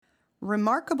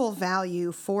Remarkable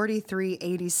Value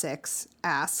 4386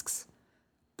 asks,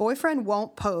 boyfriend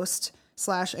won't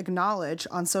post/acknowledge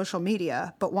on social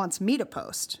media, but wants me to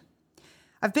post.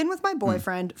 I've been with my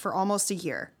boyfriend for almost a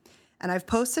year, and I've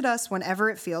posted us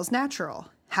whenever it feels natural.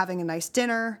 Having a nice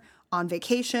dinner, on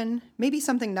vacation, maybe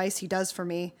something nice he does for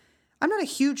me. I'm not a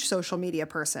huge social media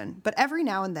person, but every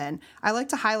now and then I like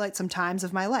to highlight some times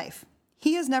of my life.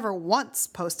 He has never once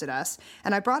posted us,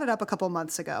 and I brought it up a couple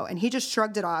months ago, and he just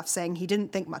shrugged it off, saying he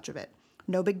didn't think much of it.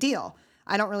 No big deal.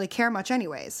 I don't really care much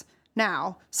anyways.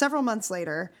 Now, several months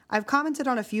later, I've commented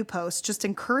on a few posts just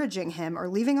encouraging him or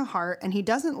leaving a heart, and he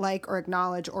doesn't like or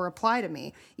acknowledge or reply to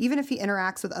me, even if he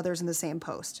interacts with others in the same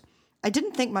post. I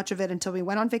didn't think much of it until we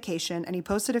went on vacation, and he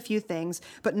posted a few things,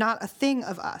 but not a thing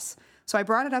of us. So I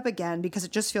brought it up again because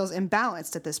it just feels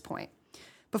imbalanced at this point.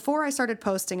 Before I started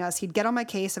posting us, he'd get on my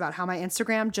case about how my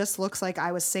Instagram just looks like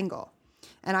I was single.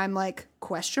 And I'm like, ?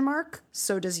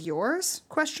 So does yours? ?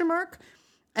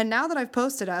 And now that I've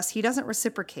posted us, he doesn't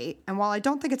reciprocate. And while I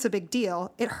don't think it's a big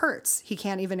deal, it hurts. He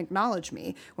can't even acknowledge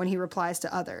me when he replies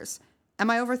to others. Am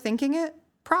I overthinking it?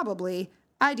 Probably.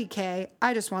 IDK,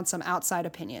 I just want some outside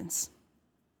opinions.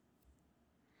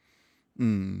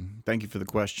 Thank you for the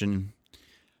question.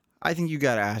 I think you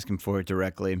got to ask him for it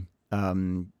directly.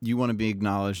 You want to be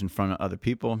acknowledged in front of other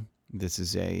people. This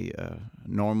is a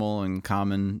normal and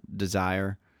common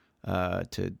desire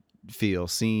to feel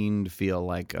seen, to feel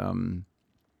like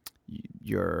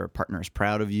your partner is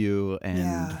proud of you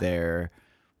and they're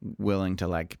willing to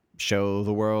like show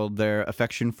the world their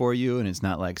affection for you, and it's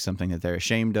not like something that they're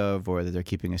ashamed of or that they're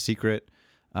keeping a secret.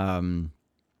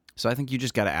 So I think you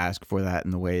just got to ask for that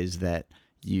in the ways that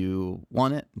you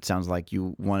want it. It sounds like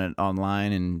you want it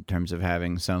online in terms of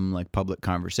having some like public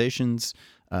conversations.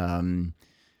 And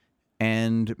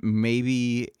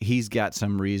maybe he's got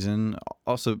some reason.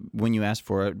 Also, when you ask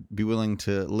for it, be willing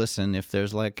to listen. If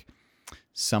there's like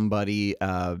somebody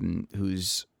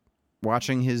who's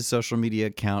watching his social media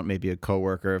account, maybe a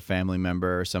coworker, a family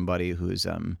member, or somebody who's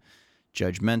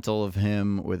judgmental of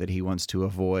him, or that he wants to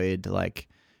avoid like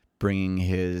bringing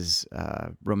his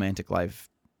romantic life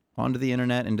onto the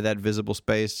internet, into that visible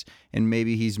space, and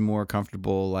maybe he's more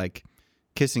comfortable like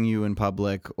kissing you in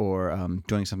public or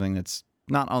doing something that's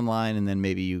not online, and then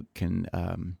maybe you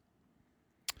can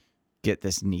get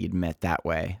this need met that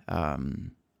way.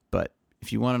 But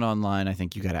if you want it online, I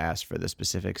think you got to ask for the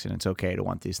specifics, and it's okay to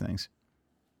want these things.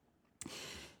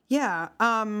 Yeah.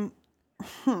 I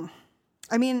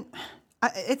mean,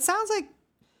 it sounds like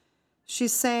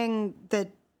she's saying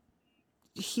that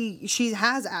she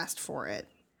has asked for it.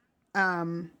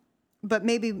 But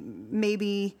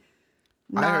maybe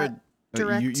not. I heard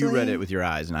directly. You read it with your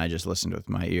eyes, and I just listened with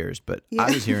my ears. But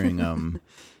I was hearing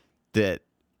that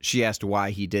she asked why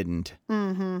he didn't,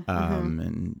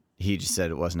 and he just said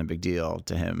it wasn't a big deal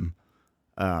to him.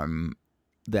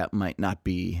 That might not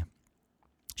be.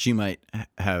 She might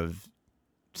have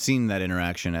seen that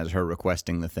interaction as her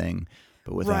requesting the thing,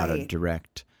 but without a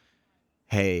direct,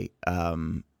 hey,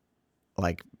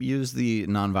 like use the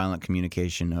nonviolent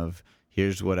communication of,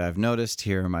 here's what I've noticed,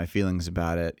 here are my feelings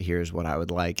about it, here's what I would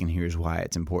like, and here's why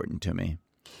it's important to me.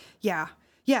 Yeah.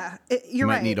 Yeah. You're right. You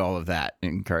might need all of that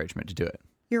encouragement to do it.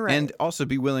 You're right. And also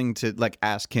be willing to like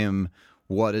ask him,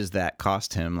 what does that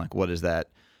cost him? Like, what is that?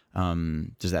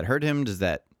 Does that hurt him? Does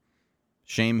that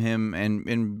shame him?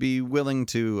 And be willing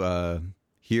to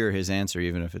hear his answer,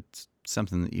 even if it's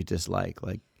something that you dislike.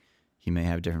 Like, he may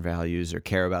have different values or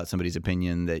care about somebody's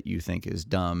opinion that you think is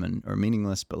dumb or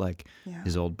meaningless, but like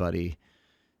his old buddy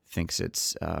thinks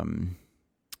it's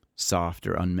soft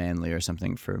or unmanly or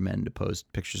something for men to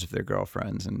post pictures of their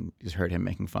girlfriends, and he's heard him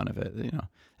making fun of it. You know,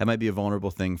 that might be a vulnerable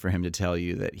thing for him to tell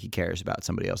you, that he cares about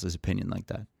somebody else's opinion like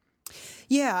that.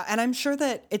 Yeah, and I'm sure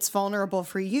that it's vulnerable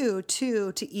for you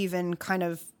too to even kind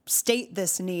of state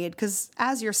this need, because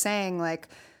as you're saying, like,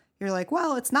 you're like,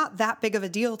 well, it's not that big of a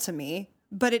deal to me,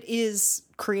 but it is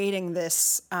creating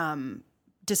this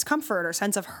discomfort or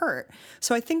sense of hurt.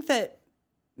 So I think that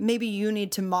maybe you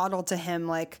need to model to him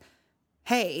like,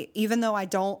 hey, even though I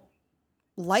don't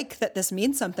like that this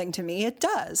means something to me, it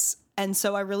does. And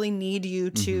so I really need you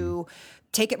to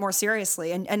take it more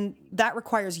seriously. And that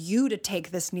requires you to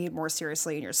take this need more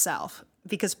seriously in yourself,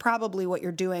 because probably what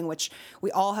you're doing, which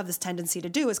we all have this tendency to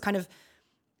do, is kind of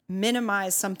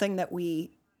minimize something that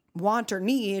we want or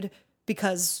need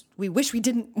because we wish we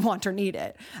didn't want or need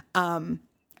it. And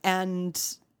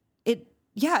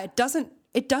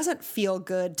it doesn't feel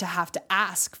good to have to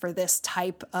ask for this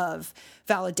type of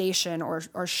validation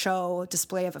or show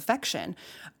display of affection.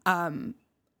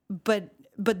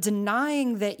 But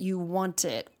denying that you want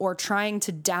it or trying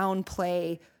to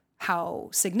downplay how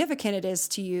significant it is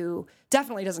to you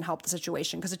definitely doesn't help the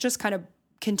situation, because it just kind of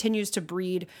continues to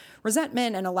breed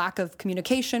resentment and a lack of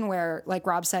communication where, like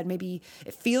Rob said, maybe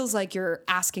it feels like you're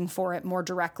asking for it more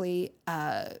directly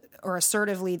or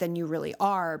assertively than you really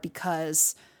are,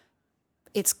 because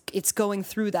it's going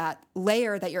through that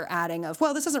layer that you're adding of,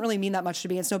 well, this doesn't really mean that much to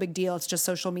me. It's no big deal. It's just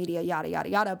social media, yada, yada,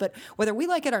 yada. But whether we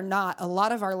like it or not, a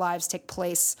lot of our lives take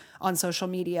place on social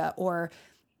media or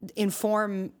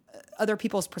inform other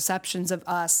people's perceptions of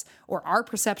us or our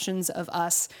perceptions of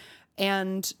us.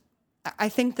 And I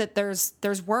think that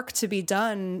there's work to be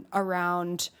done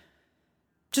around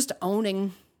just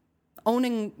owning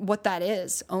what that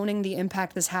is, owning the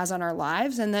impact this has on our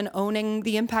lives, and then owning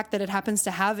the impact that it happens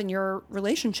to have in your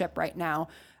relationship right now.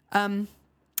 And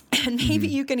maybe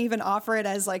you can even offer it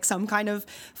as like some kind of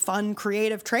fun,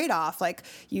 creative trade-off. Like,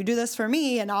 you do this for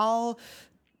me and I'll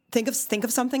think of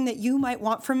something that you might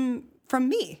want from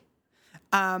me.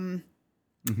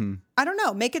 I don't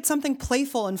know, make it something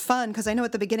playful and fun. Because I know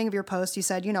at the beginning of your post, you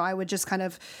said, I would just kind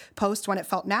of post when it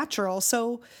felt natural.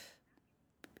 So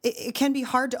it can be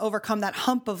hard to overcome that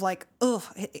hump of like, oh,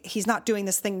 he's not doing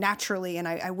this thing naturally and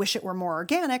I wish it were more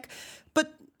organic.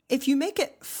 But if you make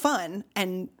it fun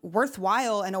and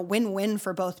worthwhile and a win-win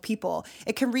for both people,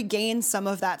 it can regain some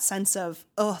of that sense of,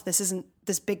 oh, this isn't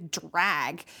this big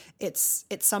drag. It's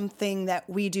something that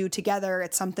we do together.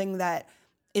 It's something that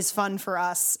is fun for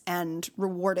us and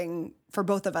rewarding for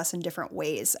both of us in different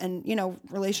ways. And,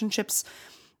 relationships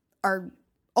are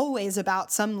always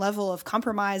about some level of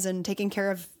compromise and taking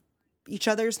care of each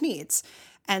other's needs.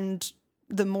 And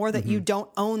the more that you don't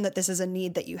own that this is a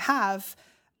need that you have,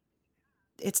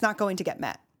 it's not going to get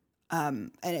met.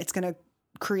 And it's going to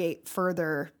create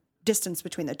further distance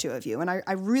between the two of you. And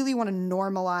I really want to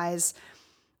normalize,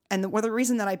 and the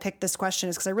reason that I picked this question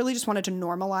is because I really just wanted to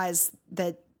normalize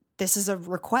that this is a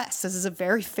request. This is a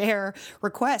very fair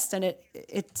request. And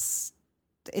it's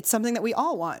something that we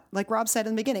all want. Like Rob said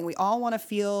in the beginning, we all want to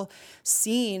feel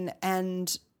seen,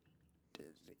 and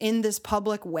in this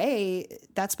public way,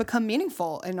 that's become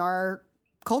meaningful in our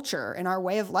culture, in our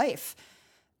way of life.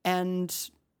 And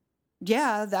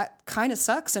yeah, that kind of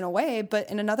sucks in a way, but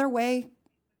in another way,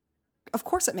 of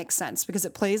course it makes sense, because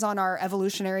it plays on our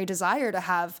evolutionary desire to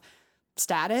have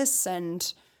status,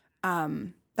 and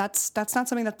that's not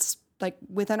something that's like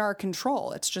within our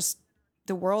control. It's just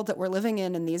the world that we're living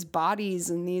in and these bodies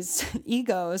and these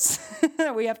egos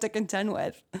that we have to contend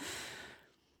with.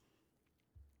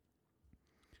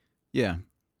 Yeah.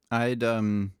 I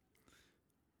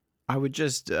would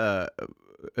just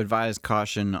advise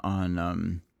caution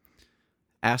on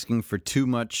asking for too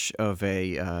much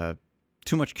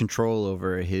control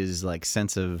over his like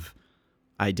sense of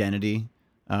identity.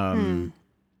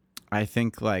 I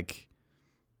think like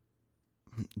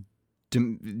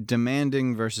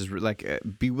demanding versus like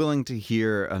be willing to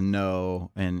hear a no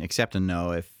and accept a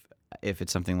no if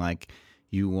it's something like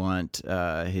you want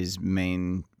his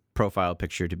main profile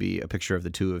picture to be a picture of the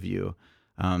two of you.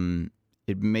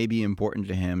 It may be important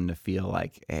to him to feel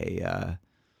like an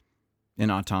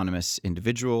autonomous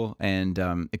individual, and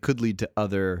it could lead to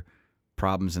other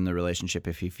problems in the relationship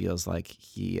if he feels like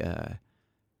he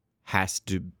has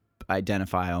to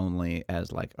identify only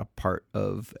as like a part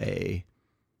of a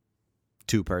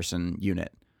two-person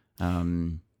unit.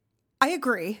 I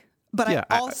agree, but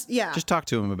just talk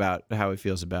to him about how he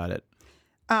feels about it.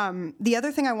 The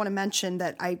other thing I want to mention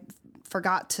that I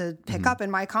forgot to pick up in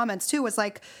my comments too was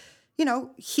like,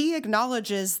 he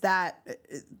acknowledges that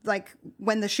like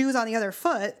when the shoe's on the other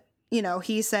foot,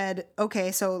 he said,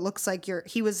 okay, so it looks like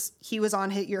he was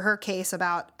on her case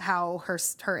about how her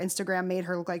Instagram made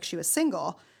her look like she was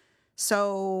single.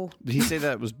 So did he say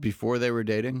that was before they were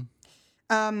dating?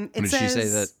 Did she say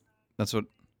that? That's what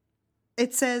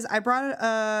it says. I brought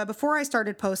it before I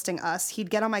started posting us. He'd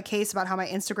get on my case about how my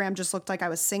Instagram just looked like I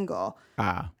was single.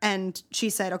 And she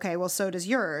said, okay, well, so does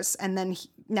yours. And then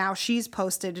now she's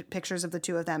posted pictures of the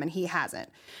two of them and he hasn't.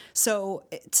 So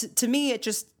to me,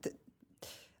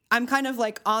 I'm kind of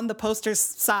like on the poster's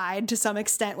side to some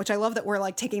extent, which I love that we're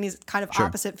like taking these kind of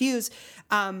opposite views.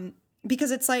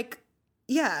 Because it's like,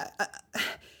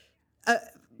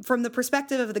 from the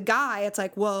perspective of the guy, it's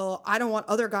like, well, I don't want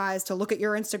other guys to look at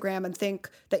your Instagram and think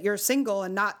that you're single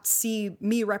and not see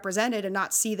me represented and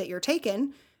not see that you're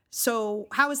taken. So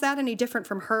how is that any different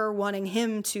from her wanting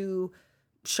him to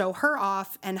show her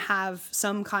off and have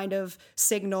some kind of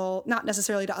signal, not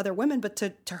necessarily to other women, but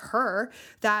to her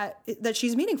that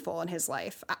she's meaningful in his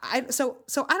life? So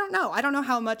I don't know. I don't know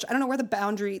how much, I don't know where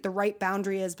the right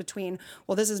boundary is between,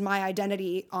 well, this is my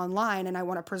identity online and I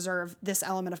want to preserve this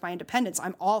element of my independence.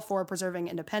 I'm all for preserving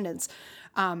independence.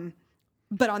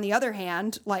 But on the other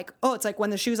hand, like, oh, it's like when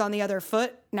the shoe's on the other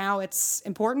foot, now it's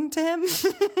important to him.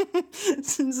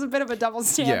 It's a bit of a double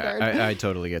standard. Yeah, I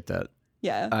totally get that.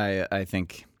 Yeah. I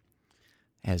think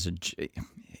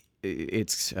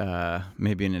it's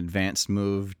maybe an advanced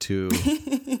move to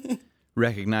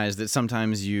recognize that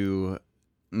sometimes you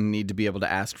need to be able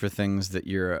to ask for things that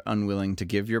you're unwilling to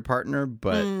give your partner,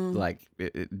 but like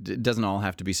it doesn't all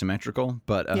have to be symmetrical.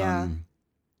 But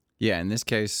yeah, in this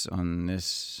case, on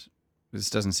this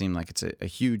doesn't seem like it's a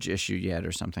huge issue yet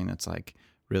or something that's like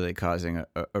really causing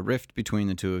a rift between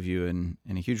the two of you in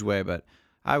a huge way. But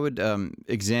I would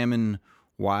examine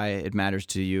why it matters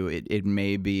to you. It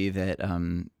may be that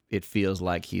it feels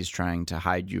like he's trying to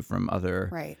hide you from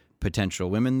other potential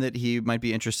women that he might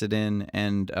be interested in,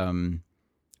 and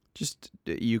just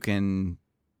you can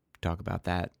talk about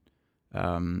that,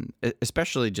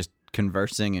 especially just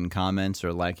conversing in comments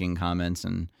or liking comments,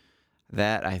 and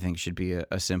that I think should be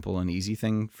a simple and easy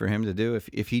thing for him to do.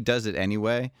 If he does it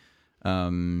anyway,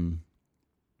 then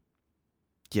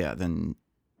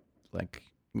like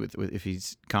if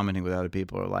he's commenting with other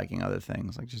people or liking other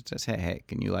things, like just hey,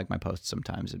 can you like my posts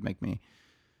sometimes? It'd make me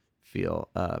feel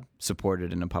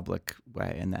supported in a public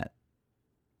way, and that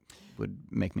would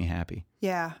make me happy.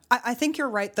 Yeah. I think you're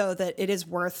right, though, that it is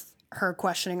worth her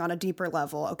questioning on a deeper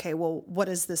level. Okay, well, what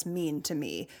does this mean to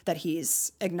me that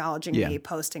he's acknowledging me,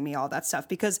 posting me, all that stuff?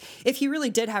 Because if he really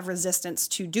did have resistance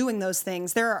to doing those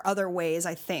things, there are other ways,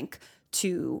 I think,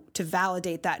 to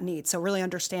validate that need. So really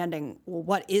understanding, well,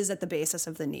 what is at the basis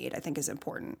of the need, I think is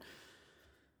important.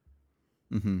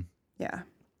 Mm-hmm. Yeah.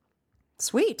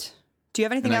 Sweet. Do you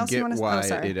have anything else you want to say? Oh,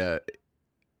 sorry.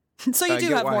 So you do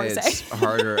have more to say. It's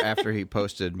harder after he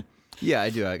posted. Yeah,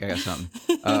 I do. I got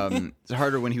something. It's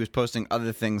harder when he was posting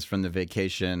other things from the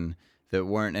vacation that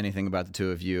weren't anything about the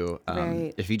two of you.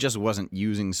 Right. If he just wasn't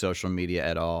using social media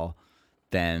at all,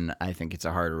 then I think it's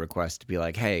a harder request to be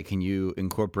like, hey, can you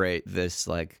incorporate this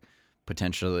like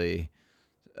potentially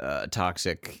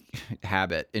toxic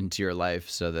habit into your life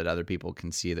so that other people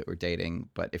can see that we're dating?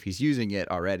 But if he's using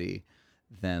it already,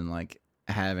 then like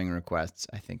having requests,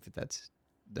 I think that's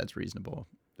reasonable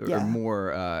or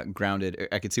more grounded.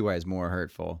 I could see why it's more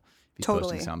hurtful if he's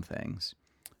posting some things.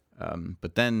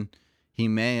 But then he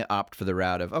may opt for the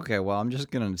route of, okay, well, I'm just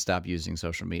going to stop using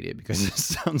social media because it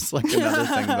sounds like another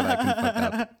thing that I can fuck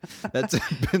up. That's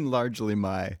been largely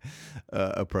my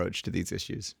approach to these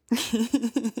issues.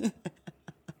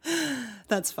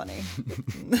 That's funny.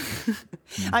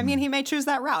 I mean, he may choose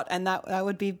that route, and that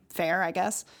would be fair, I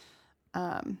guess.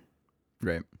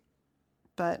 Right.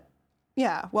 But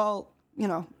yeah, well,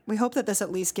 we hope that this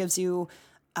at least gives you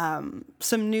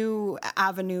some new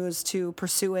avenues to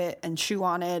pursue it and chew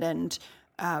on it, and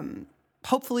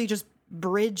hopefully just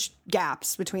bridge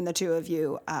gaps between the two of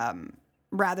you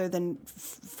rather than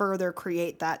further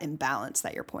create that imbalance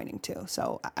that you're pointing to.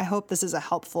 So I hope this is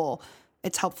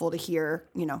it's helpful to hear,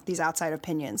 these outside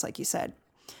opinions, like you said.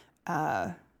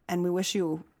 And we wish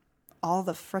you all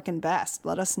the frickin' best.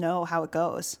 Let us know how it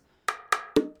goes.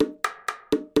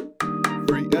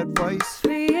 Free advice.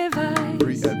 Free advice.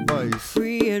 Free advice.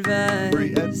 Free advice.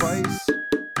 Free advice.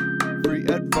 Free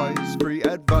advice. Free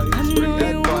advice. Free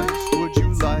advice. Would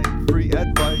you like free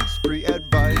advice? Free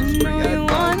advice. Free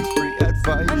advice. Free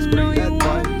advice. Free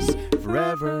advice.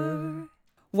 Forever.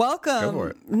 Welcome. Go for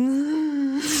it.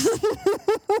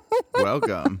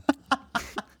 Welcome.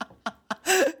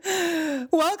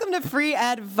 Welcome to Free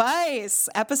Advice,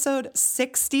 episode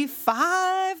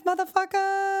 65,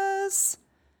 motherfuckers.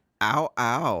 Ow,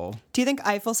 ow. Do you think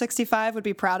Eiffel 65 would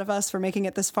be proud of us for making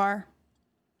it this far?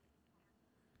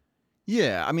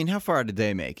 Yeah, I mean, how far did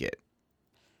they make it?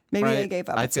 Maybe right? they gave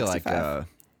up at 65.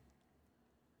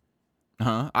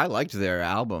 I liked their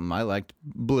album. I liked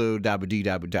Blue Dabba Dee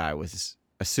Dabba Die was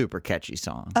a super catchy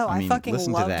song. Oh, I fucking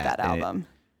listen loved to that album.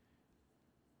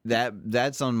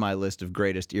 That's on my list of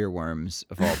greatest earworms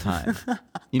of all time.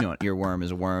 You know, an earworm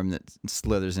is a worm that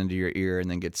slithers into your ear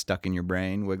and then gets stuck in your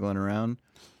brain, wiggling around.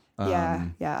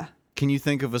 Yeah. Can you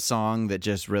think of a song that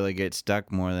just really gets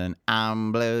stuck more than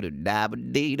I'm blue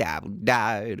dabba dee dabba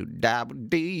die dabba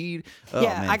dee? Oh,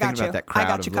 Yeah, man, I got think you. about that I crowd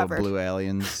got of you little covered. blue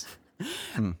aliens.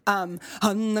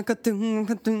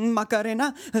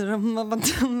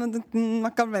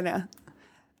 Macarena.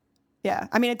 Yeah,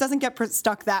 I mean, it doesn't get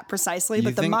stuck that precisely, You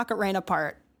but the think- Macarena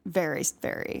part, very,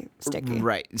 very sticky.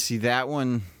 Right. See, that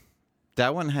one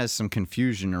has some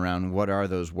confusion around what are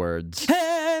those words.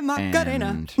 Hey,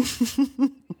 Macarena.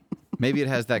 And maybe it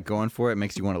has that going for it. It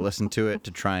makes you want to listen to it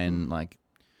to try and like.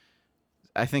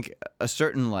 I think a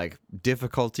certain like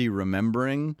difficulty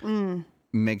remembering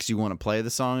makes you want to play the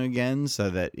song again, so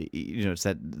that it's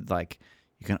that like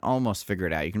you can almost figure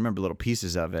it out. You can remember little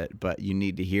pieces of it, but you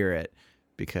need to hear it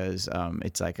because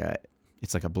it's like a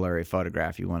blurry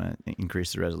photograph you want to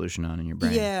increase the resolution on in your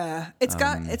brain. Yeah. It's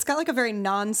got like a very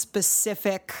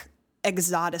non-specific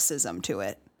exoticism to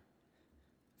it.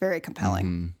 Very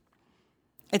compelling.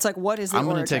 It's like, what is the I'm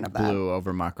going to origin take of that? Blue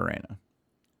over Macarena.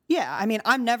 Yeah, I mean,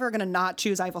 I'm never going to not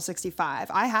choose Eiffel 65.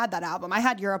 I had that album. I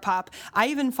had Europop. I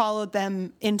even followed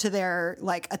them into their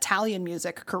like Italian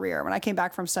music career. When I came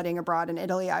back from studying abroad in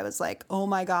Italy, I was like, oh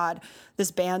my God,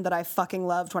 this band that I fucking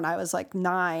loved when I was like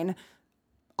 9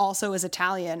 also is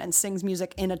Italian and sings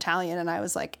music in Italian. And I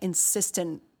was like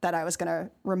insistent that I was going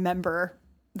to remember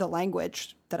the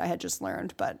language that I had just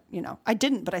learned. But, you know, I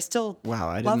didn't, but I still Wow,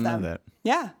 I love didn't know them. that.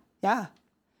 Yeah, yeah.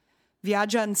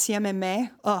 Viaggia insieme me.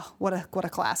 Oh, what a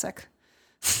classic.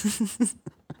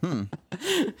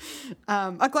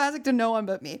 A classic to no one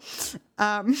but me.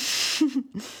 But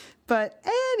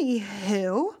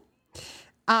anywho,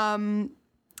 how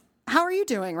are you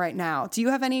doing right now? Do you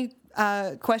have any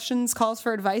questions, calls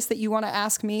for advice that you want to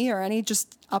ask me, or any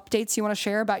just updates you want to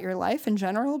share about your life in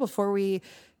general before we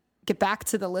get back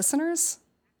to the listeners?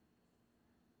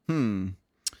 I've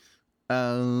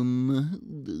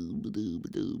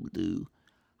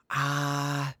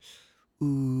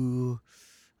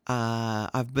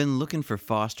been looking for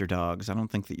foster dogs. I don't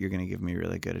think that you're going to give me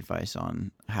really good advice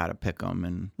on how to pick them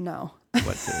and No,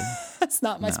 what to. that's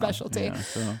not my No, specialty. yeah,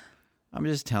 so I'm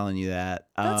just telling you that.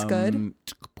 That's good.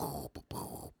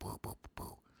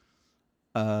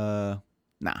 Nah.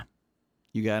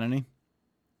 You got any?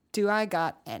 Do I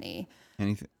got any?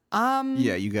 Anything?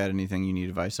 Yeah, you got anything you need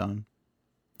advice on?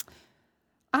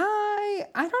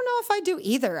 I don't know if I do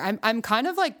either. I'm kind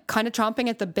of chomping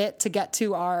at the bit to get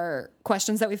to our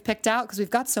questions that we've picked out because we've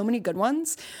got so many good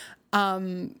ones.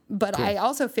 But Cool. I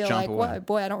also feel Chomp like, away.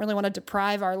 boy, I don't really want to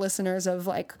deprive our listeners of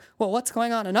like, well, what's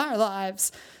going on in our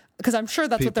lives? Because I'm sure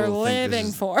that's what they're People think this living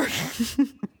is- for.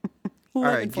 All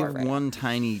right, Living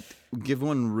for, give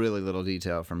one really little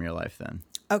detail from your life then.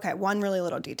 Okay, one really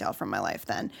little detail from my life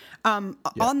then. On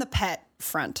the pet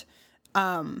front,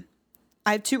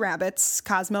 I have 2 rabbits,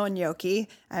 Cosmo and Yoki,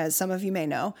 as some of you may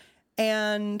know.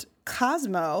 And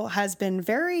Cosmo has been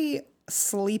very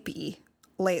sleepy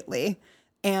lately.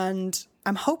 And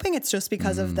I'm hoping it's just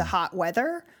because of the hot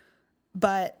weather.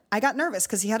 But I got nervous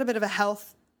because he had a bit of a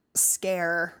health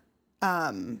scare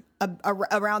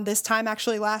around this time,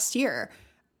 actually last year.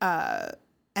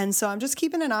 And so I'm just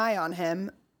keeping an eye on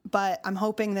him. But I'm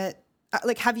hoping that,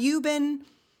 have you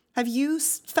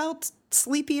felt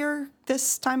sleepier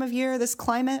this time of year, this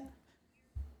climate?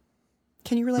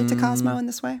 Can you relate to Cosmo in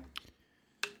this way?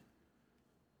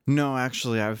 No,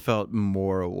 actually, I've felt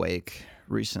more awake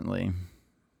recently.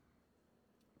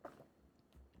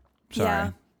 Sorry.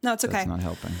 Yeah. No, it's okay. That's not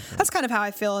helping. That's kind of how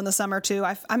I feel in the summer too.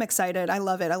 I'm excited. I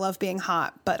love it. I love being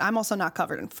hot, but I'm also not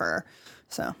covered in fur.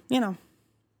 So,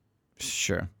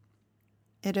 Sure.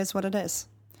 it is what it is.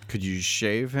 Could you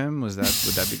shave him? Would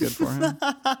that be good for him?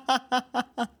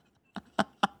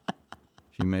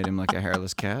 If you made him like a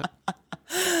hairless cat?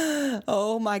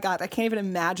 Oh my God. I can't even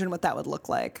imagine what that would look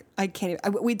like. I did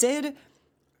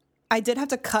have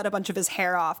to cut a bunch of his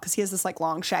hair off because he has this like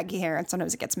long shaggy hair and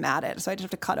sometimes it gets matted. So I just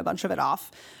have to cut a bunch of it off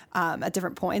at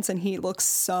different points. And he looks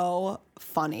so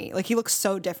funny. Like he looks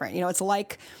so different.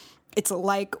 It's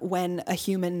like when a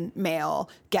human male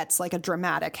gets like a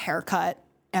dramatic haircut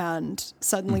and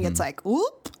suddenly it's like,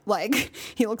 whoop, like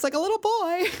he looks like a little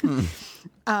boy.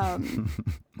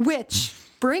 Which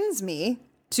brings me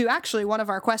to actually one of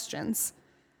our questions.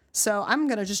 So I'm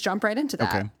going to just jump right into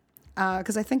that. Okay.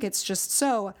 Because I think it's just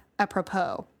so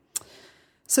apropos.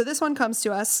 So this one comes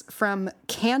to us from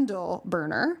Candle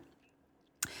Burner.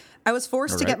 I was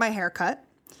forced to All right. get my hair cut.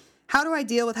 How do I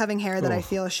deal with having hair that I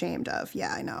feel ashamed of?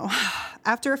 Yeah, I know.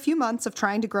 After a few months of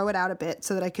trying to grow it out a bit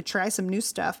so that I could try some new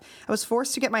stuff, I was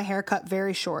forced to get my hair cut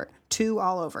very short, 2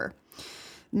 all over.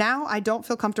 Now I don't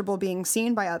feel comfortable being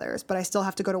seen by others, but I still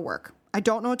have to go to work. I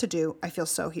don't know what to do. I feel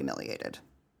so humiliated.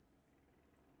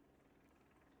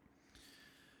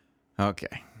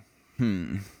 Okay.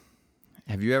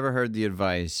 Have you ever heard the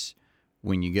advice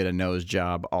when you get a nose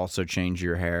job, also change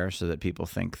your hair so that people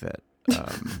think that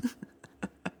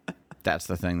that's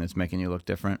the thing that's making you look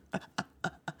different?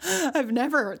 I've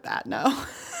never heard that, no.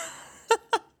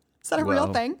 Is that a real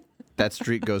Well, thing? That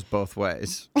street goes both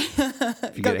ways.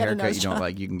 If you get a get a haircut nose you don't job.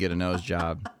 like, you can get a nose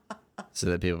job so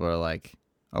that people are like,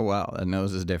 oh, wow, that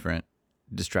nose is different.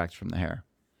 Distracts from the hair.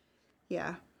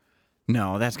 Yeah.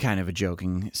 No, that's kind of a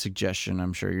joking suggestion.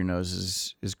 I'm sure your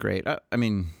nose is great. I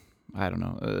mean, I don't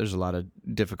know. There's a lot of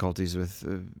difficulties with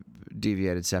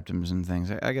deviated septums and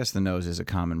things. I guess the nose is a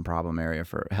common problem area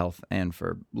for health and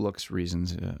for looks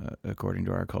reasons, according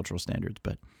to our cultural standards.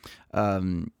 But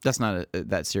that's not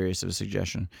that serious of a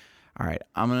suggestion. All right,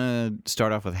 I'm gonna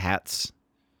start off with hats.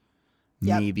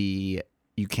 Yep. Maybe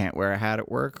you can't wear a hat at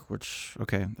work, which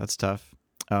okay, that's tough.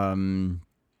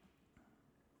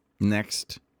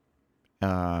 Next,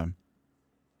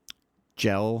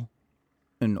 gel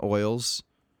and oils.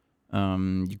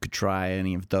 You could try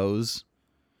any of those.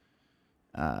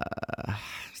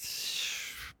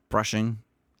 Brushing,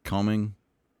 combing.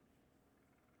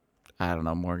 I don't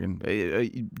know,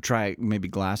 Morgan. Try maybe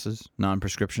glasses,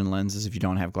 non-prescription lenses if you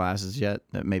don't have glasses yet.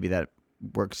 Maybe that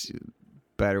works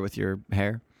better with your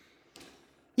hair.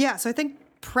 Yeah, so I think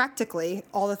practically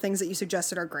all the things that you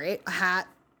suggested are great. A hat,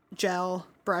 gel,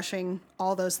 brushing,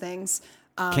 all those things.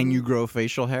 Can you grow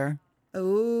facial hair?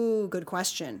 Oh, good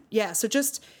question. Yeah, so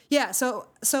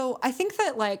so I think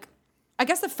that, like, I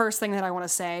guess the first thing that I want to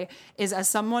say is, as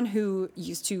someone who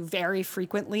used to very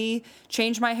frequently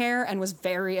change my hair and was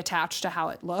very attached to how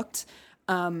it looked,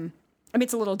 I mean,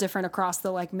 it's a little different across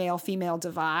the like male-female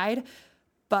divide,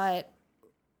 but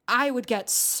I would get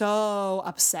so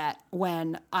upset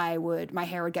when my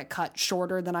hair would get cut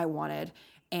shorter than I wanted.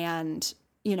 And,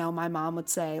 you know, my mom would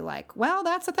say, like, well,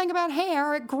 that's the thing about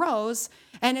hair, it grows.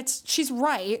 And she's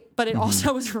right, but it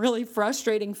also was really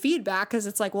frustrating feedback, because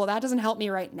it's like, well, that doesn't help me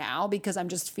right now because I'm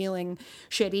just feeling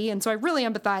shitty. And so I really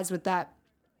empathize with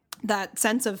that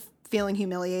sense of feeling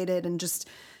humiliated and just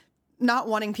not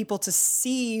wanting people to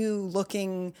see you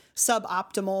looking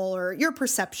suboptimal, or your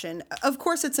perception. Of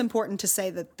course, it's important to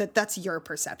say that that's your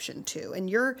perception too. And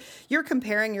you're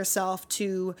comparing yourself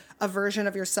to a version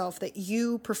of yourself that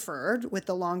you preferred with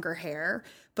the longer hair,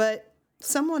 but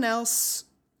someone else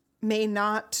may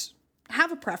not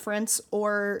have a preference,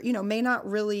 or, you know, may not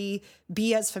really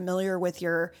be as familiar with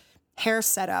your hair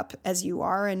setup as you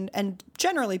are, and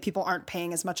generally people aren't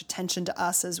paying as much attention to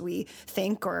us as we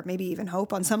think, or maybe even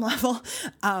hope on some level.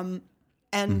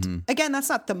 Again, that's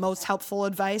not the most helpful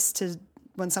advice to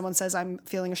when someone says I'm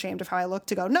feeling ashamed of how I look,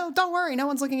 to go, no, don't worry, no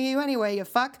one's looking at you anyway, you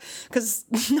fuck, because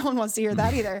no one wants to hear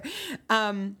that either.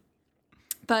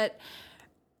 But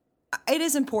it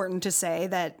is important to say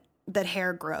that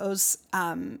hair grows,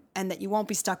 and that you won't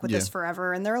be stuck with this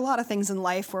forever. And there are a lot of things in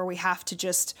life where we have to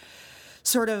just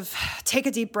sort of take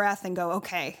a deep breath and go,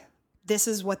 okay, this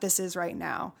is what this is right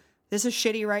now. This is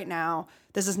shitty right now.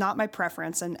 This is not my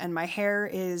preference. And my hair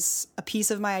is a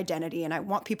piece of my identity. And I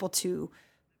want people to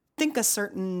think a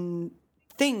certain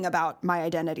thing about my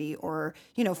identity, or,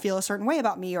 you know, feel a certain way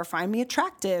about me, or find me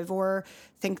attractive, or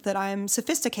think that I'm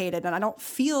sophisticated and I don't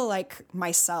feel like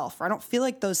myself, or I don't feel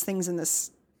like those things in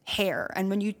this hair. And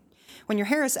when your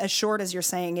hair is as short as you're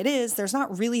saying it is, there's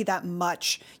not really that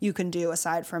much you can do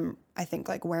aside from, I think,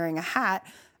 like wearing a hat,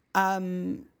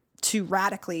 to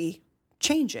radically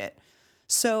change it.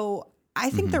 So I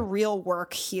think the real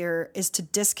work here is to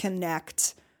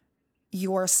disconnect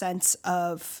your sense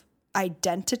of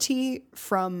identity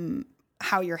from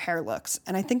how your hair looks.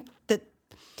 And I think that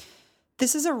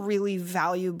this is a really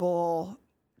valuable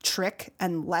trick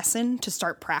and lesson to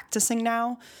start practicing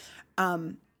now.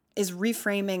 Is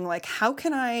reframing, like, how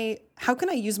can I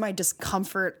use my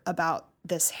discomfort about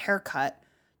this haircut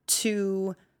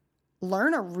to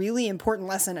learn a really important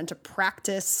lesson, and to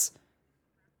practice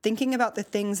thinking about the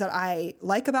things that I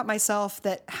like about myself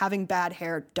that having bad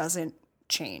hair doesn't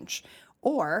change.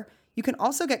 Or you can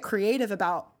also get creative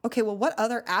about, okay, well, what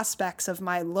other aspects of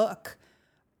my look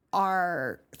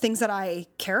are things that I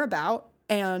care about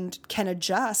and can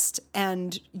adjust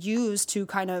and use to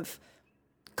kind of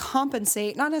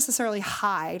compensate, not necessarily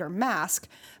hide or mask,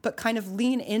 but kind of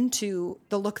lean into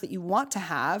the look that you want to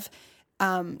have,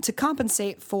 to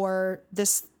compensate for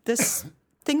this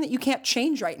thing that you can't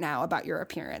change right now about your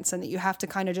appearance, and that you have to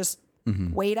kind of just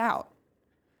wait out.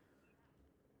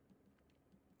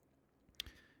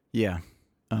 Yeah.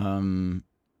 You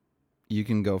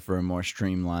can go for a more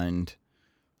streamlined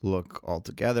look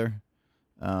altogether.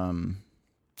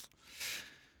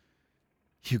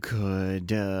 You could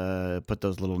put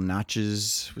those little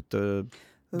notches with the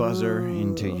buzzer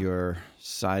into your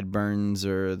sideburns,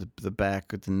 or the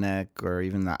back of the neck, or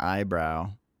even the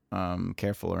eyebrow.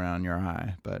 Careful around your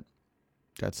eye, but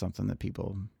that's something that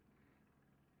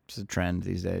it's a trend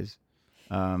these days.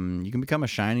 You can become a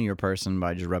shinier person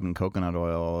by just rubbing coconut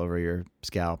oil all over your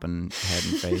scalp and head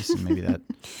and face, and maybe that,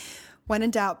 when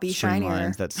in doubt, be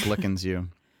shinier. That slickens you.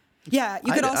 Yeah,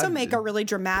 you could also make a really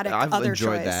dramatic I've other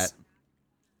enjoyed choice. That.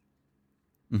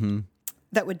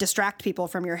 that would distract people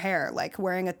from your hair, like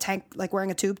wearing a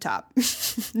tube top.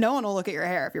 No one will look at your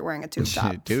hair if you're wearing a tube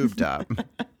top. Tube top.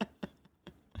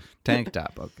 Tank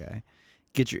top, okay.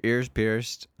 Get your ears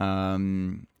pierced.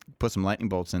 Put some lightning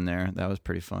bolts in there. That was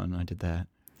pretty fun. I did that.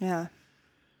 Yeah.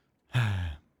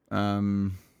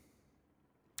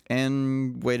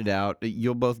 And wait it out.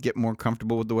 You'll both get more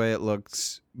comfortable with the way it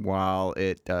looks while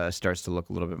it starts to look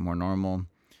a little bit more normal.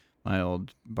 My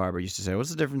old barber used to say,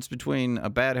 "What's the difference between a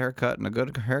bad haircut and a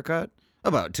good haircut?"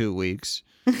 About 2 weeks.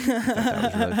 I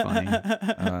thought that was really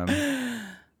funny.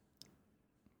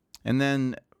 And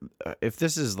then if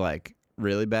this is like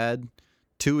really bad,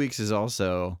 2 weeks is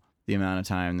also the amount of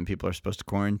time that people are supposed to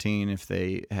quarantine if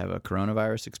they have a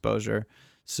coronavirus exposure.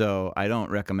 So I don't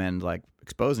recommend like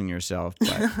exposing yourself,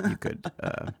 but you could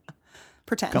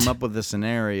Pretend. come up with a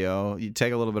scenario. You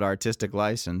take a little bit of artistic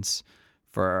license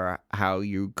for how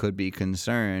you could be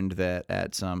concerned that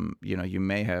at some, you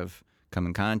may have come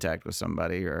in contact with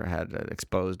somebody or had an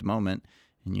exposed moment,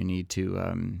 and you need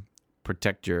to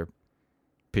protect your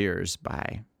peers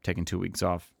by taking 2 weeks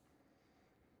off.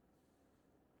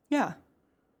 Yeah.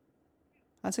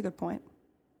 That's a good point.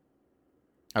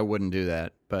 I wouldn't do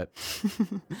that, but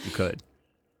you could.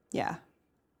 Yeah.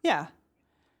 Yeah.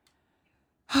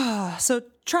 So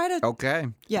try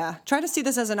to see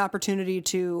this as an opportunity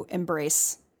to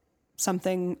embrace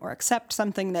something or accept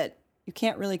something that you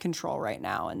can't really control right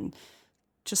now, and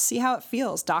just see how it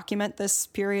feels. Document this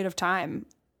period of time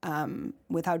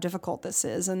with how difficult this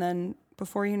is, and then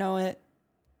before you know it,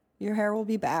 your hair will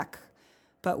be back.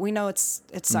 But we know it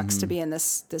sucks to be in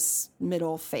this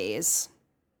middle phase.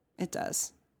 It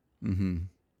does. Mm-hmm.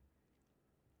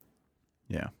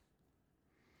 Yeah.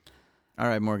 All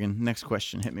right, Morgan, next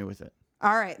question. Hit me with it.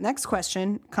 All right, next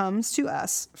question comes to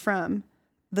us from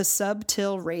the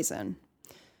Subtil Raisin.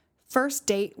 First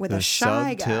date with a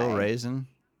shy guy. Subtil Raisin?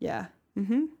 Yeah.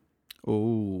 Mm-hmm.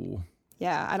 Ooh.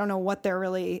 Yeah, I don't know what they're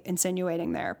really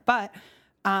insinuating there, but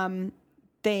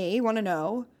they want to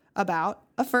know about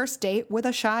a first date with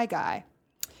a shy guy.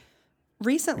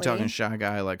 Recently, You're talking shy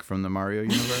guy like from the Mario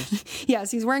universe?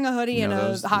 Yes, he's wearing a hoodie and a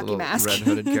those hockey little mask. Red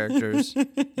hooded characters.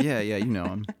 Yeah, you know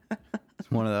him. It's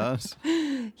one of those.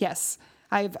 Yes.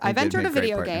 I've did entered a make great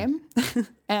video game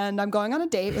and I'm going on a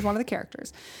date with one of the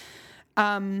characters.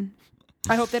 I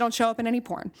hope they don't show up in any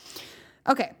porn.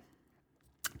 Okay.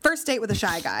 First date with a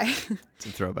shy guy. It's a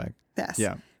throwback. Yes.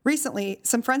 Yeah. Recently,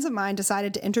 some friends of mine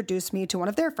decided to introduce me to one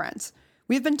of their friends.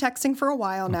 We've been texting for a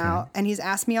while now, and he's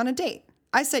asked me on a date.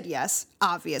 I said yes,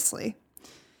 obviously.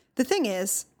 The thing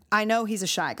is, I know he's a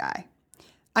shy guy.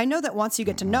 I know that once you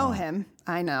get to know him,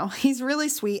 he's really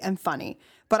sweet and funny,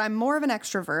 but I'm more of an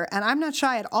extrovert, and I'm not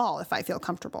shy at all if I feel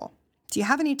comfortable. Do you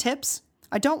have any tips?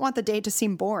 I don't want the date to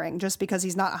seem boring just because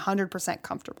he's not 100%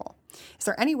 comfortable. Is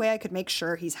there any way I could make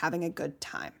sure he's having a good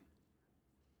time?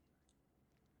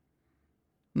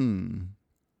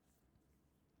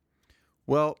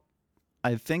 Well,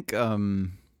 I think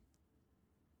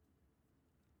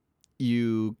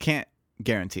you can't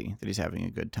guarantee that he's having a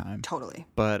good time. Totally.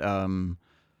 But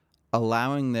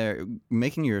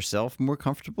making yourself more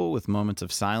comfortable with moments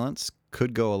of silence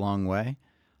could go a long way.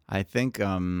 I think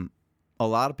a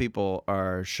lot of people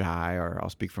are shy, or I'll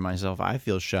speak for myself, I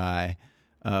feel shy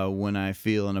when I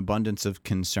feel an abundance of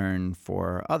concern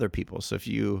for other people. So if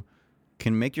you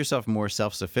can make yourself more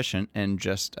self-sufficient and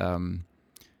just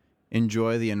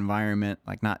enjoy the environment,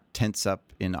 like not tense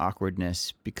up in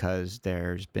awkwardness because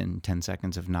there's been 10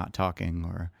 seconds of not talking,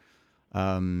 or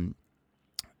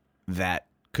that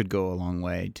could go a long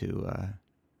way to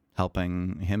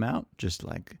helping him out, just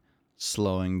like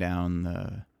slowing down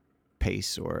the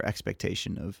pace or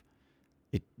expectation of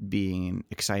it being an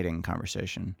exciting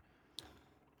conversation.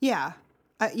 Yeah.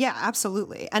 Yeah,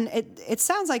 absolutely. And it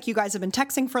sounds like you guys have been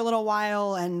texting for a little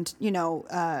while, and,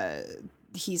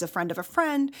 he's a friend of a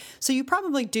friend. So you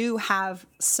probably do have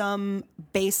some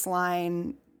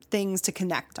baseline things to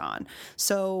connect on.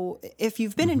 So if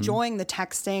you've been enjoying the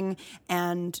texting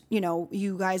and,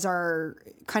 you guys are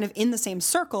kind of in the same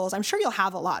circles, I'm sure you'll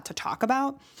have a lot to talk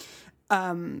about.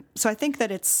 So I think that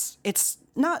it's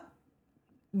not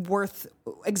worth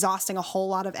exhausting a whole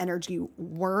lot of energy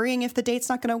worrying if the date's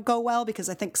not going to go well, because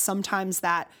I think sometimes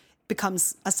that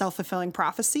becomes a self-fulfilling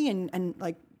prophecy, and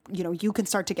like, you can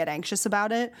start to get anxious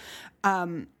about it.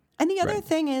 And the other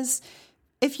thing is,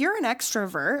 if you're an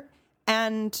extrovert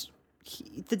and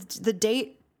the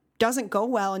date doesn't go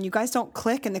well and you guys don't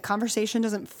click and the conversation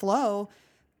doesn't flow,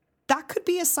 that could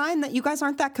be a sign that you guys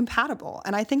aren't that compatible.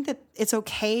 And I think that it's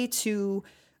okay to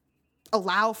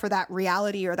allow for that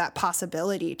reality or that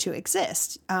possibility to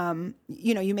exist.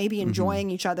 You may be enjoying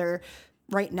each other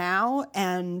right now,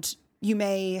 and You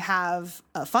may have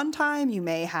a fun time. You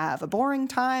may have a boring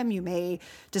time. You may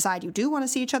decide you do want to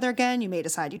see each other again. You may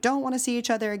decide you don't want to see each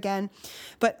other again.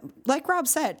 But like Rob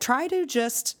said, try to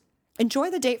just enjoy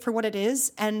the date for what it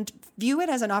is and view it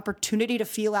as an opportunity to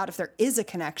feel out if there is a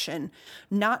connection,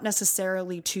 not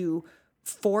necessarily to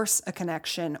force a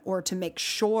connection or to make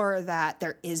sure that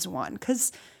there is one.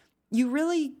 Because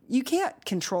you can't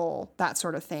control that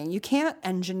sort of thing. You can't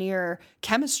engineer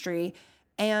chemistry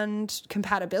and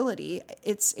compatibility.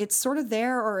 It's sort of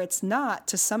there or it's not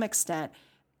to some extent.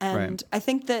 And Right. I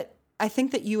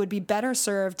think that you would be better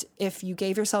served if you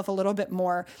gave yourself a little bit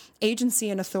more agency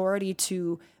and authority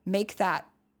to make that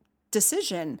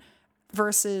decision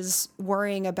versus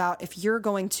worrying about if you're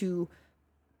going to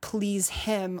please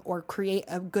him or create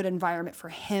a good environment for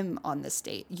him on this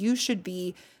date. You should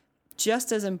be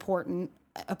just as important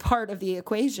a part of the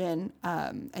equation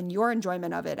and your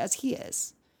enjoyment of it as he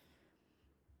is.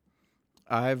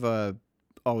 I've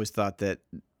always thought that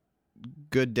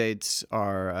good dates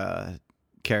are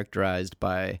characterized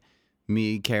by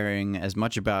me caring as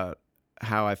much about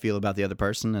how I feel about the other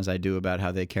person as I do about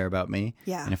how they care about me.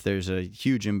 Yeah. And if there's a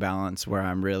huge imbalance where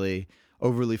I'm really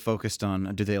overly focused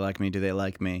on do they like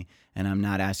me, and I'm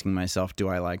not asking myself, do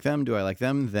I like them,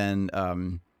 then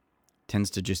tends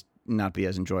to just not be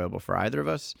as enjoyable for either of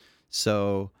us.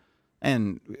 So,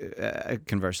 and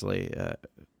conversely,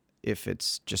 if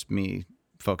it's just me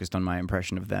focused on my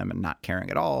impression of them and not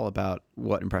caring at all about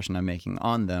what impression I'm making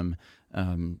on them,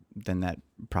 then that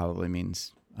probably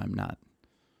means I'm not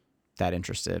that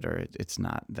interested or it's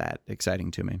not that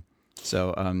exciting to me.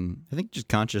 So I think just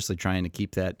consciously trying to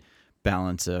keep that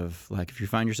balance of like, if you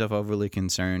find yourself overly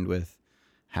concerned with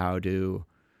how do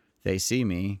they see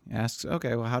me, ask,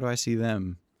 okay, well, how do I see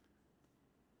them?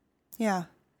 Yeah.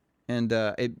 And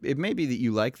it may be that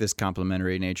you like this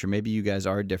complementary nature. Maybe you guys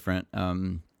are different.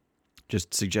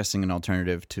 Just suggesting an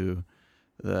alternative to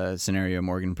the scenario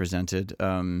Morgan presented.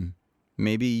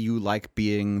 Maybe you like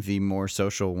being the more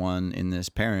social one in this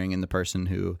pairing and the person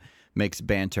who makes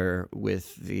banter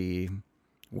with the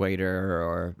waiter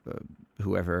or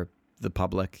whoever, the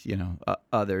public,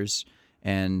 others,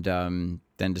 and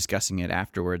then discussing it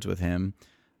afterwards with him.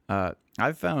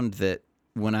 I've found that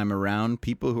when I'm around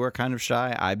people who are kind of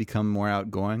shy, I become more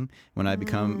outgoing. When I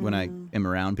am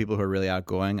around people who are really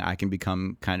outgoing, I can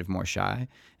become kind of more shy.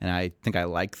 And I think I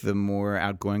like the more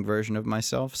outgoing version of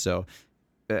myself. So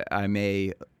I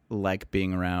may like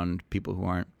being around people who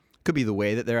aren't. Could be the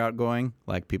way that they're outgoing,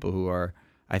 like people who are,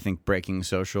 I think, breaking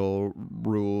social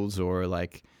rules or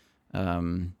like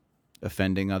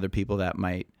offending other people that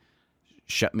might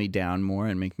shut me down more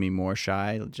and make me more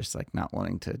shy, just like not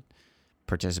wanting to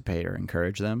participate or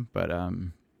encourage them. But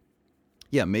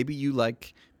yeah, maybe you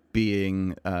like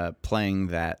being playing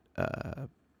that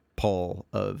pole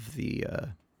of the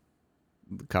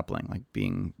coupling, like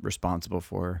being responsible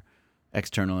for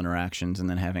external interactions and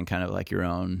then having kind of like your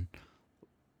own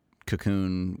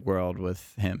cocoon world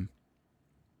with him.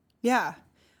 Yeah,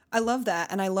 I love that.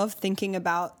 And I love thinking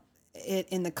about it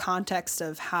in the context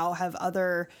of how have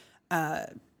other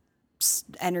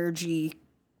energy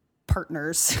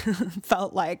partners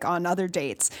felt like on other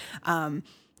dates.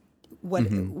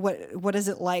 What is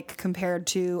it like compared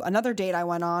to another date I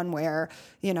went on where,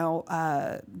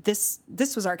 this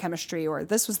was our chemistry or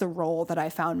this was the role that I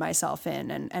found myself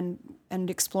in and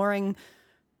exploring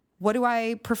what do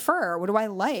I prefer? What do I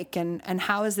like? And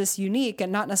how is this unique?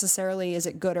 And not necessarily is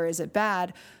it good or is it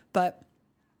bad, but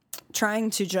trying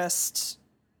to just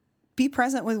be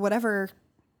present with whatever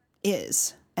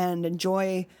is and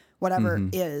enjoy whatever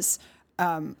is.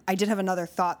 I did have another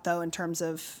thought though, in terms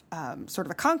of sort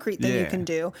of a concrete thing you can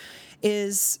do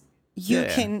is you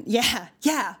can,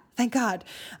 thank God.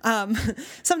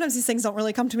 Sometimes these things don't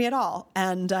really come to me at all.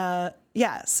 And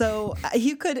so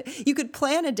you could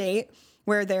plan a date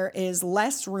where there is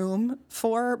less room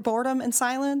for boredom and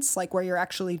silence, like where you're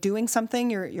actually doing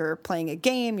something, you're playing a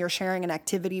game, you're sharing an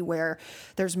activity where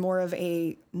there's more of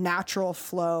a natural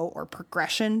flow or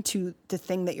progression to the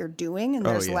thing that you're doing, and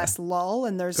there's less lull,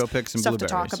 and there's Go pick some stuff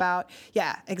blueberries. to talk about.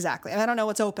 Yeah, exactly. And I don't know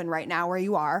what's open right now where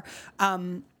you are,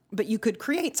 but you could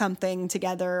create something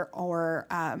together, or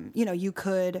you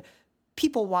could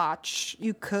people watch,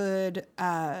 you could.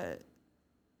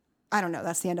 I don't know.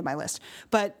 That's the end of my list.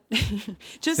 But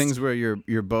just things where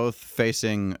you're both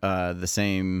facing the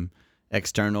same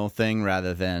external thing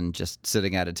rather than just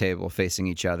sitting at a table facing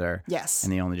each other. Yes.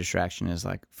 And the only distraction is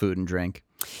like food and drink.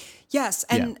 Yes,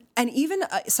 and even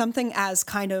something as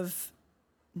kind of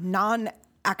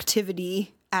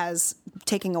non-activity as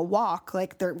taking a walk,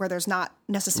 like where there's not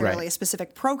necessarily Right. a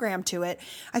specific program to it.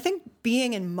 I think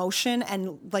being in motion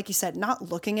and, like you said, not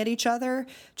looking at each other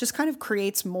just kind of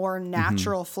creates more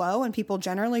natural flow, and people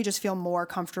generally just feel more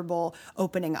comfortable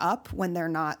opening up when they're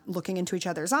not looking into each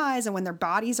other's eyes, and when their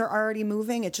bodies are already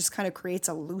moving, it just kind of creates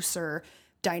a looser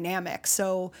dynamic.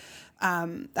 So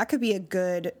that could be a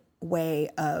good way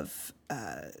of,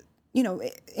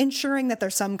 ensuring that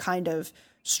there's some kind of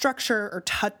structure or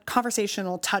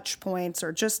conversational touch points,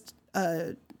 or just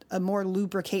a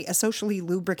socially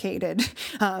lubricated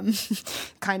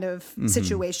kind of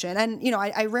situation. And,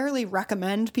 I rarely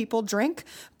recommend people drink,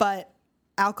 but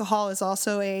alcohol is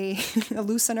also a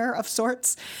loosener of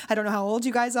sorts. I don't know how old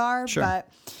you guys are, Sure. but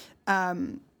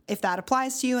if that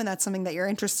applies to you and that's something that you're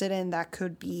interested in, that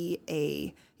could be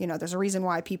there's a reason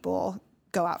why people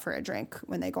go out for a drink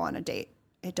when they go on a date.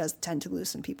 It does tend to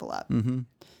loosen people up,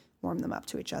 warm them up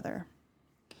to each other.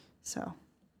 So,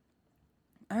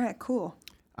 all right, cool.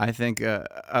 I think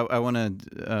I want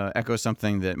to echo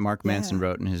something that Mark Manson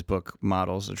wrote in his book,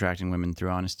 Models, Attracting Women Through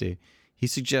Honesty. He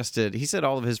said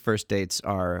all of his first dates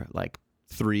are like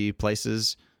 3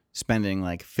 places, spending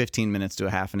like 15 minutes to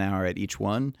a half an hour at each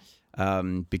one,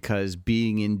 because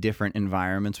being in different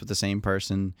environments with the same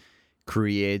person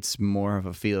creates more of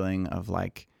a feeling of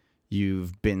like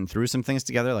you've been through some things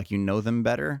together, like you know them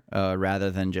better, rather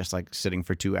than just like sitting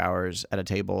for 2 hours at a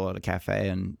table at a cafe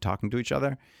and talking to each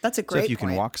other. That's a great So if you point.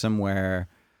 can walk somewhere,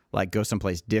 like go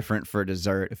someplace different for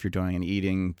dessert if you're doing an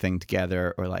eating thing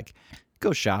together, or like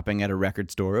go shopping at a record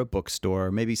store, a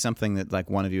bookstore, maybe something that like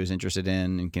one of you is interested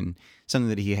in and something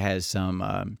that he has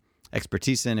some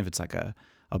expertise in, if it's like a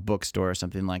bookstore or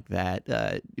something like that.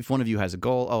 If one of you has a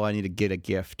goal, I need to get a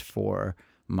gift for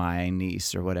my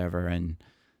niece or whatever, and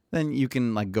then you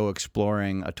can like go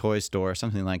exploring a toy store or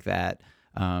something like that,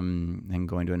 and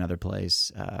going to another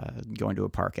place, going to a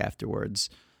park afterwards.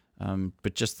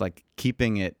 But just like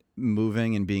keeping it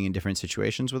moving and being in different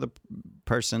situations with a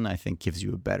person, I think gives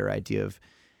you a better idea of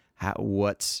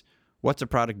what's a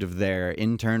product of their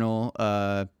internal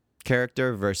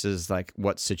character versus like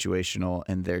what's situational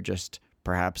and they're just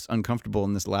perhaps uncomfortable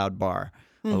in this loud bar.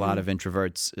 A lot of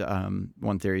introverts,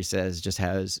 one theory says, just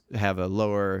have a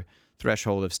lower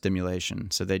threshold of stimulation.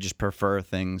 So they just prefer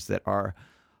things that are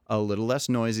a little less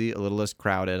noisy, a little less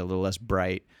crowded, a little less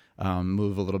bright,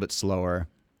 move a little bit slower.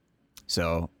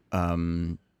 So,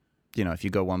 if you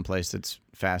go one place that's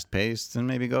fast paced, then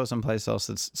maybe go someplace else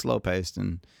that's slow paced,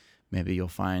 and maybe you'll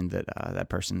find that that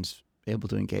person's able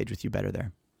to engage with you better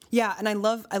there. Yeah, and I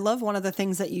love one of the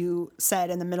things that you said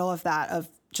in the middle of that, of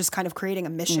just kind of creating a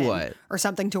mission What? or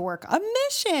something to work, a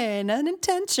mission, an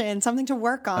intention, something to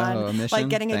work on, Oh, a mission? like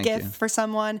getting a Thank gift you. for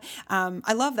someone.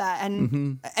 I love that,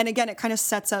 and again, it kind of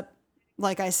sets up,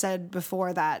 like I said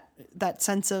before, that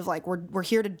sense of like we're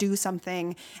here to do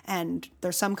something, and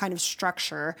there's some kind of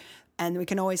structure. And we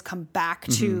can always come back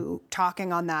to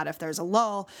talking on that if there's a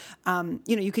lull.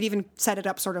 You could even set it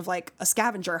up sort of like a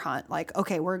scavenger hunt. Like,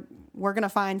 okay, we're gonna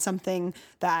find something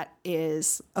that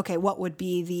is okay. What would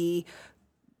be the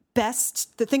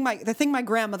best, the thing my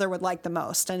grandmother would like the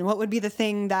most, and what would be the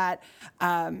thing that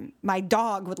my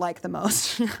dog would like the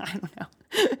most? I don't know.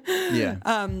 Yeah.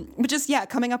 But just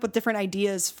coming up with different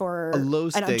ideas for A low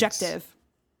an stakes- objective.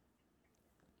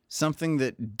 Something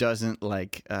that doesn't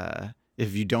like,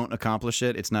 if you don't accomplish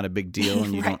it, it's not a big deal,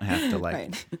 and you don't have to like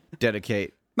Right.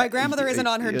 dedicate. My grandmother isn't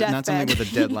on her Not something deathbed.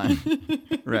 with a deadline.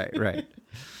 Right.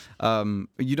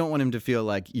 You don't want him to feel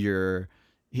like he's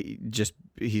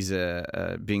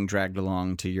being dragged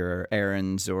along to your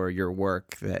errands or your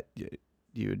work that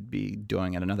you would be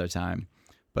doing at another time.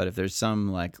 But if there's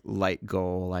some like light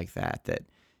goal like that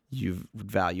you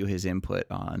would value his input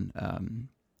on,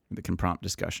 that can prompt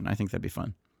discussion, I think that'd be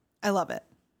fun. I love it.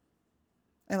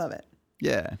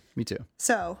 Yeah, me too.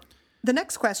 So the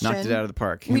next question. Knocked it out of the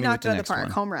park. Hit We me with knocked the it out of next the park.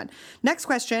 one. Home run. Next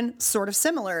question, sort of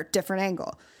similar, different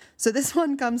angle. So this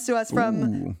one comes to us from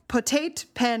Ooh. Potate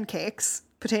Pancakes.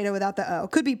 Potato without the O.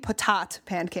 Could be potat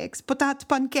pancakes. Potat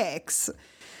pancakes.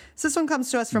 So this one comes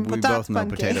to us from We potat both know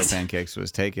pancakes. potato pancakes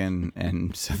was taken,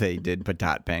 and so they did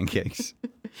patat pancakes.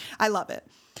 I love it.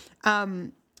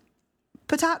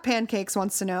 Potat Pancakes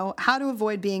wants to know how to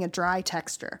avoid being a dry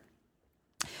texter.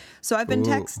 So I've been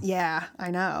Yeah,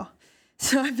 I know.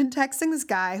 So I've been texting this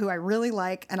guy who I really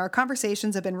like, and our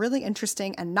conversations have been really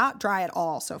interesting and not dry at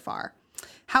all so far.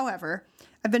 However,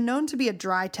 I've been known to be a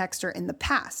dry texter in the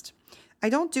past. I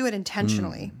don't do it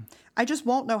intentionally. I just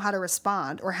won't know how to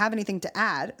respond or have anything to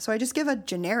add, so I just give a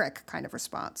generic kind of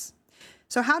response.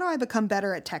 So how do I become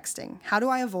better at texting? How do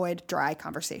I avoid dry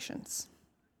conversations?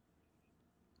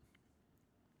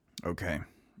 Okay.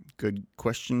 Good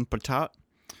question, Patat.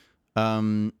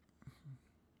 Okay,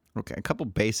 a couple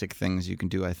basic things you can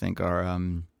do, I think, are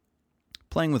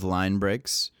playing with line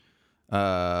breaks,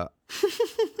 follow-up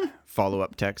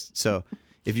text. So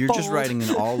if you're just Bold. writing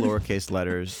in all lowercase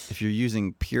letters, if you're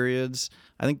using periods,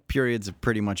 I think periods have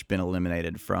pretty much been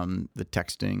eliminated from the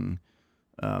texting.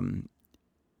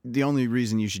 The only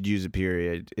reason you should use a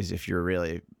period is if you're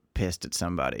really pissed at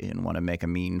somebody and want to make a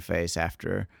mean face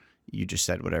after you just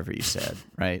said whatever you said,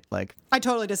 right? Like, I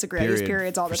totally disagree. I use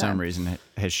periods all the for time. some reason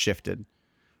has shifted.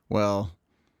 Well,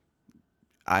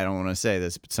 I don't want to say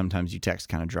this, but sometimes you text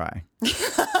kind of dry.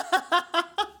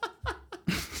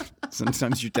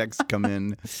 Sometimes your texts come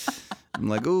in. I'm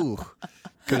like, ooh,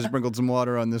 could have sprinkled some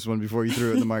water on this one before you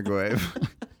threw it in the microwave.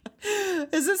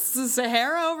 Is this the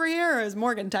Sahara over here, or is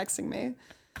Morgan texting me?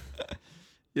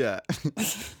 Yeah.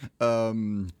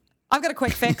 I've got a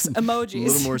quick fix. Emojis. A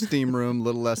little more steam room, a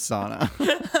little less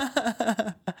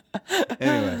sauna.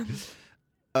 Anyway.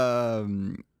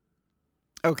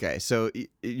 Okay, so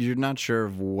you're not sure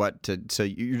of what to... So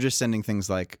you're just sending things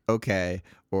like, okay,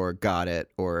 or got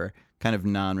it, or kind of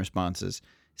non-responses.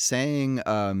 Saying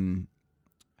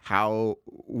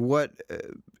what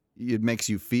it makes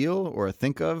you feel or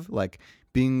think of, like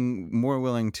being more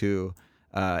willing to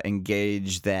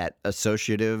engage that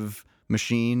associative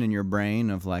machine in your brain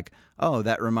of like, oh,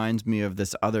 that reminds me of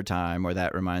this other time, or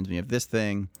that reminds me of this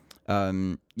thing.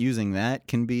 Using that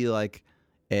can be like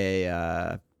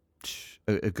a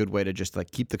good way to just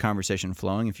like keep the conversation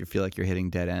flowing if you feel like you're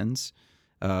hitting dead ends.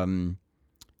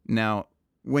 Now,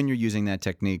 when you're using that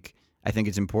technique, I think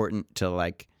it's important to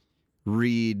like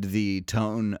read the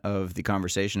tone of the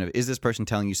conversation of, is this person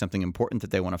telling you something important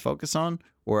that they want to focus on,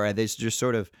 or are they just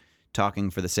sort of talking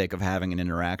for the sake of having an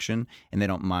interaction and they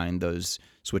don't mind those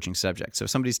switching subjects? So if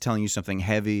somebody's telling you something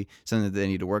heavy, something that they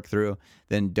need to work through,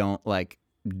 then don't like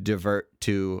divert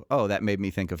to, oh, that made me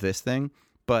think of this thing.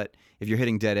 But if you're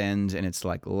hitting dead ends and it's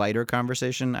like lighter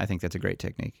conversation, I think that's a great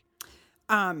technique.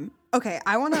 Okay,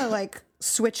 I want to like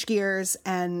switch gears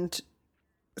and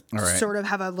sort of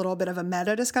have a little bit of a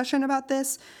meta discussion about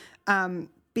this,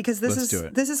 because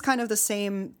this is kind of the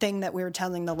same thing that we were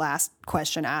telling the last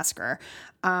question asker,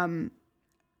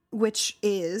 which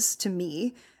is, to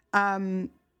me,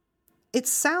 it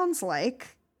sounds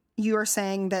like you are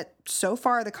saying that so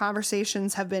far the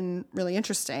conversations have been really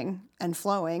interesting and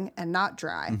flowing and not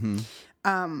dry.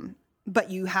 Mm-hmm.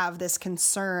 But you have this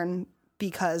concern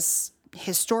because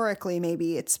historically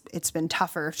maybe it's been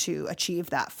tougher to achieve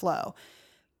that flow.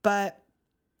 But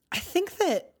I think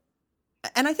that,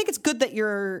 and I think it's good that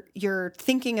you're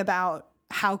thinking about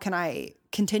how can I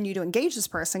continue to engage this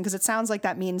person, because it sounds like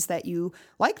that means that you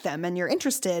like them and you're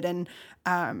interested and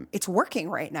it's working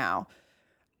right now.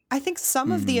 I think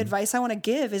some of the advice I want to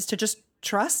give is to just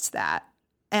trust that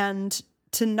and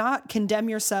to not condemn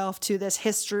yourself to this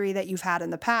history that you've had in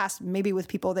the past, maybe with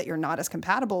people that you're not as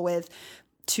compatible with,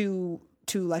 to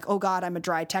like, oh God, I'm a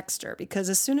dry texter. Because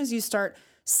as soon as you start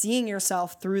seeing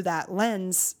yourself through that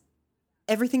lens,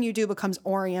 everything you do becomes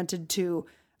oriented to,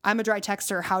 I'm a dry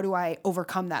texter. How do I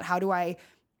overcome that? How do I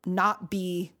not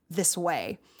be this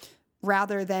way?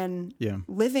 Rather than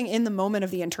living in the moment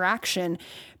of the interaction,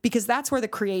 because that's where the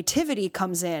creativity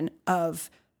comes in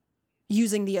of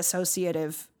using the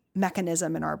associative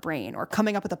mechanism in our brain, or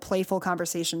coming up with a playful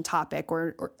conversation topic,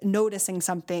 or noticing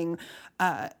something,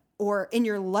 or in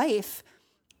your life,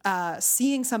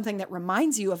 seeing something that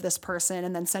reminds you of this person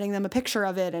and then sending them a picture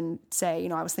of it and say,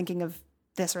 I was thinking of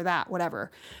this or that, whatever.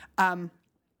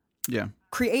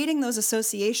 Creating those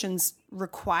associations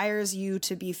requires you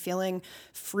to be feeling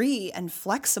free and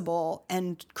flexible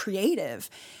and creative.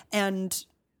 And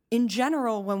in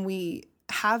general, when we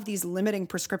have these limiting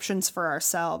prescriptions for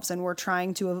ourselves and we're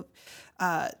trying to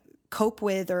cope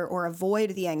with or avoid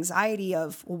the anxiety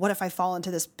of, well, what if I fall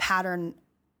into this pattern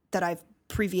that I've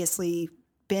previously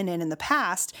been in the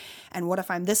past? And what if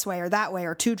I'm this way or that way,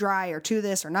 or too dry or too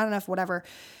this or not enough, whatever?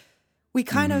 We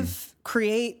kind of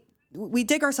we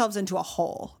dig ourselves into a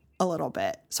hole a little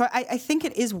bit. So I think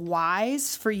it is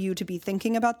wise for you to be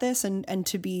thinking about this and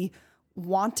to be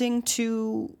wanting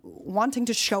to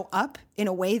show up in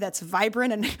a way that's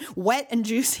vibrant and wet and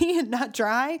juicy and not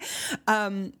dry.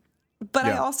 But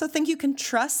I also think you can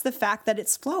trust the fact that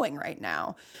it's flowing right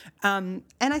now. And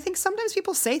I think sometimes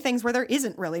people say things where there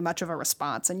isn't really much of a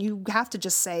response, and you have to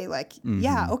just say like,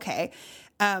 yeah, okay.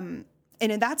 And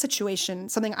in that situation,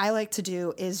 something I like to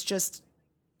do is just,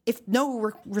 if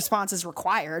no response is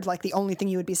required, like the only thing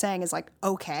you would be saying is like,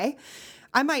 okay,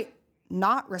 I might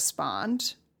not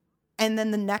respond. And then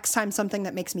the next time something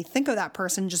that makes me think of that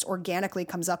person just organically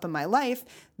comes up in my life,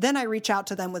 then I reach out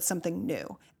to them with something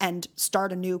new and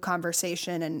start a new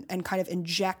conversation and kind of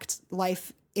inject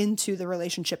life into the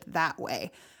relationship that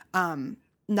way.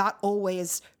 Not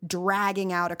always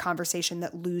dragging out a conversation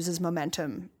that loses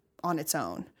momentum on its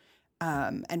own,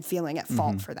 and feeling at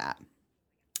fault for that.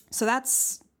 So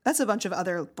that's a bunch of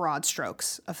other broad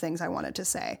strokes of things I wanted to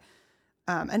say.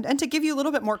 And to give you a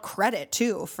little bit more credit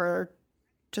too for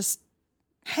just,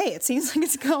 hey, it seems like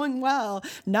it's going well.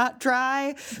 Not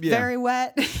dry, very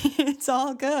wet. It's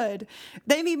all good.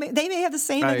 They may have the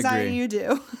same anxiety you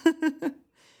do.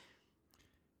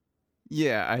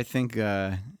 Yeah, I think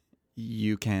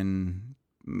you can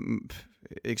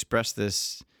express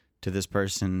this to this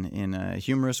person in a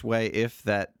humorous way if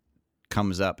that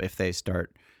comes up, if they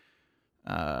start,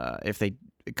 if they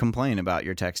complain about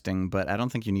your texting, but I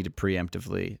don't think you need to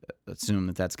preemptively assume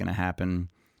that that's going to happen.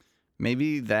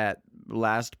 Maybe that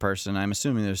last person, I'm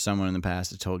assuming there's someone in the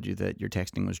past that told you that your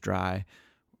texting was dry.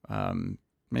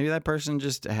 Maybe that person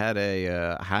just had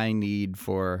a high need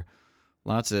for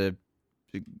lots of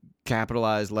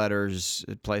capitalized letters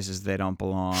at places they don't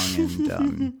belong,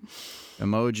 and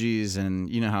emojis, and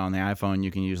you know how on the iPhone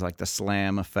you can use like the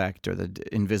slam effect or the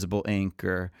invisible ink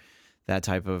or that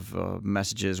type of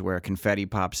messages where confetti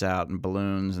pops out and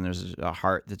balloons and there's a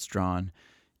heart that's drawn.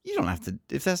 You don't have to,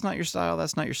 if that's not your style,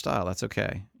 that's not your style. That's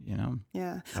okay, you know?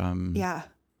 Yeah. Yeah.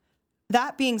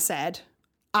 That being said,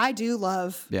 I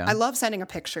love sending a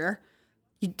picture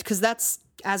because that's,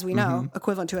 as we know,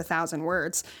 equivalent to 1,000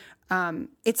 words.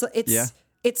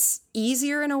 It's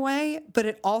easier in a way, but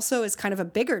it also is kind of a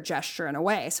bigger gesture in a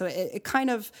way. So it kind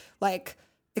of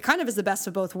is the best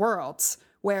of both worlds,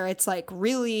 where it's like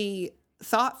really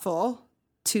thoughtful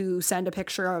to send a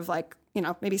picture of like, you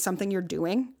know, maybe something you're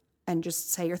doing and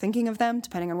just say you're thinking of them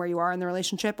depending on where you are in the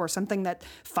relationship, or something that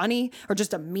funny, or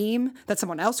just a meme that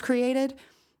someone else created.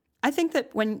 I think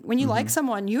that when you like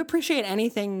someone, you appreciate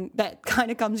anything that kind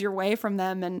of comes your way from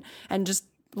them and just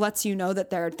lets you know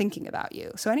that they're thinking about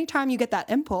you. So anytime you get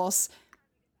that impulse,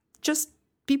 just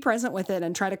be present with it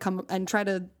and try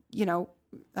to, you know,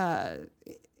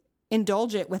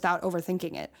 indulge it without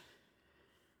overthinking it.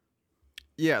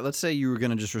 Yeah, let's say you were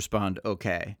going to just respond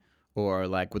okay, or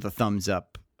like with a thumbs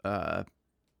up, what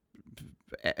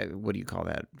do you call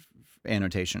that?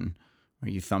 Annotation,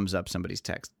 where you thumbs up somebody's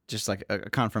text, just like a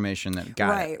confirmation that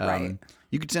got it. Right.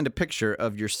 You could send a picture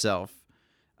of yourself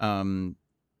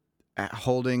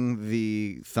holding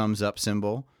the thumbs up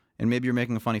symbol, and maybe you're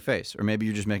making a funny face, or maybe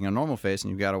you're just making a normal face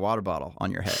and you've got a water bottle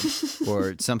on your head,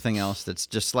 or something else that's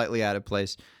just slightly out of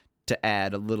place, to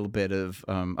add a little bit of,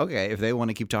 okay, if they want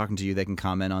to keep talking to you, they can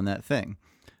comment on that thing.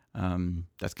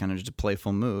 That's kind of just a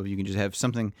playful move. You can just have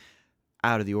something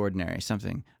out of the ordinary,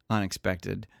 something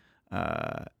unexpected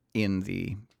in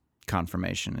the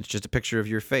confirmation. It's just a picture of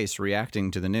your face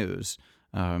reacting to the news.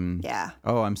 Yeah.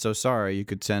 Oh, I'm so sorry. You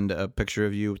could send a picture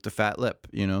of you with the fat lip,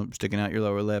 you know, sticking out your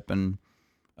lower lip, and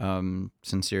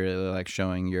sincerely like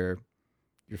showing your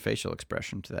facial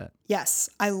expression to that. Yes,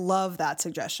 I love that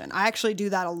suggestion. I actually do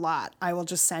that a lot. I will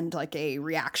just send like a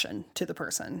reaction to the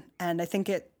person, and I think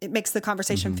it makes the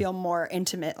conversation feel more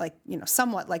intimate, like, you know,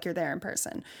 somewhat like you're there in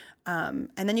person. And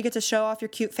then you get to show off your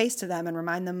cute face to them and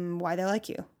remind them why they like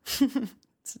you.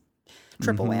 It's a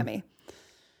triple whammy.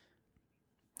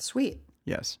 Sweet.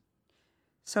 Yes.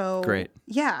 So great.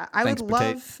 Yeah, I would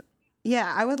love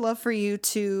for you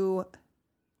to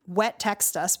wet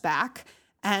text us back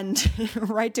and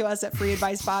write to us at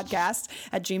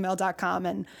freeadvicepodcast@gmail.com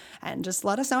and just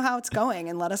let us know how it's going,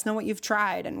 and let us know what you've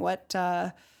tried and what,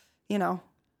 you know,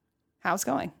 how it's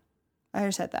going. I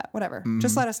already said that. Whatever.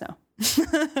 Just let us know.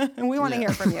 And we want to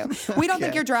hear from you. We don't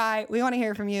think you're dry. We want to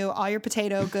hear from you. All your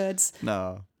potato goods.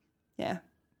 No. Yeah.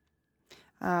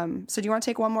 So do you want to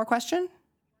take one more question?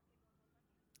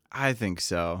 I think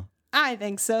so. I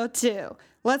think so too.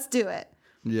 Let's do it.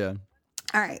 Yeah.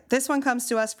 All right. This one comes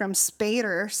to us from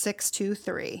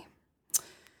Spader623.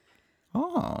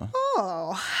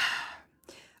 Oh.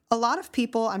 A lot of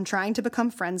people I'm trying to become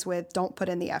friends with don't put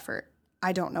in the effort.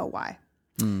 I don't know why.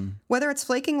 Whether it's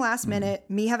flaking last minute,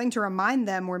 me having to remind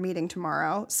them we're meeting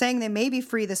tomorrow, saying they may be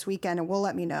free this weekend and will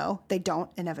let me know, they don't,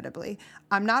 inevitably.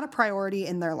 I'm not a priority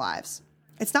in their lives.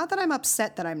 It's not that I'm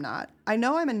upset that I'm not. I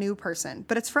know I'm a new person,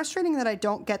 but it's frustrating that I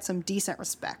don't get some decent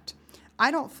respect.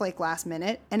 I don't flake last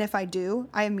minute, and if I do,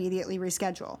 I immediately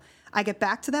reschedule. I get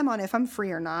back to them on if I'm free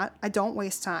or not. I don't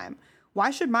waste time. Why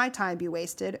should my time be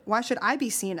wasted? Why should I be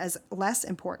seen as less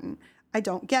important? I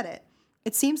don't get it.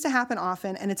 It seems to happen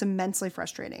often, and it's immensely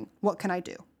frustrating. What can I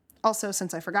do? Also,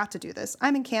 since I forgot to do this,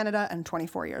 I'm in Canada and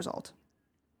 24 years old.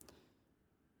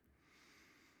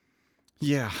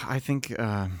 Yeah, I think,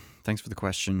 thanks for the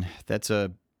question. That's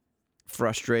a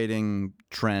frustrating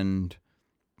trend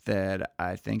that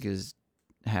I think is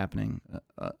happening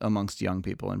amongst young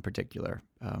people in particular.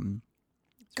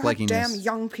 Goddamn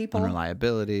young people.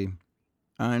 Unreliability.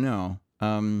 I know.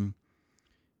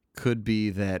 Could be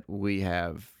that we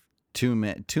have too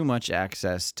much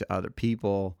access to other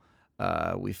people.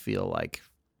 We feel like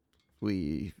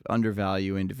we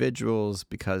undervalue individuals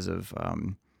because of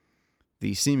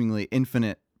the seemingly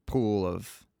infinite pool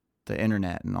of the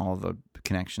internet and all the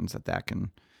connections that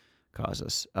can cause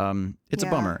us. It's a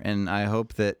bummer, and I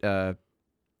hope that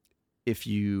if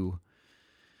you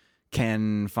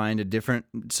can find a different,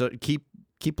 so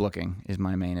keep looking is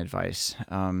my main advice.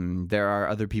 There are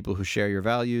other people who share your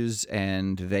values,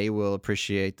 and they will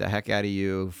appreciate the heck out of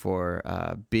you for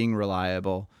being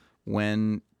reliable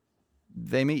when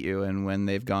they meet you and when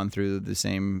they've gone through the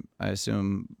same, I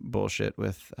assume, bullshit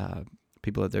with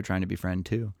people that they're trying to befriend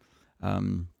too.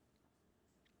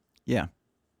 Yeah.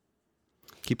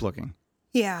 Keep looking.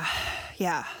 Yeah.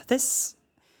 This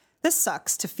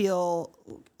sucks to feel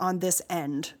on this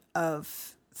end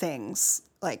of things,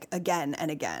 like again and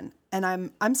again.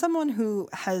 And I'm someone who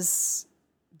has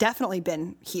definitely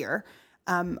been here.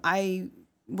 I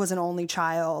was an only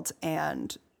child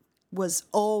and was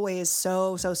always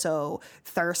so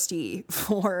thirsty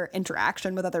for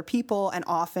interaction with other people, and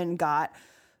often got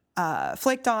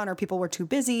flaked on, or people were too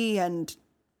busy, and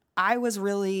I was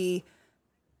really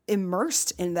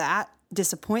immersed in that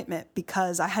disappointment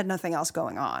because I had nothing else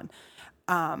going on.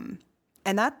 And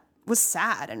that was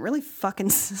sad and really fucking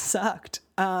sucked.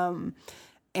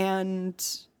 And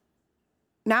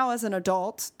now as an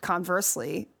adult,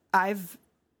 conversely, I've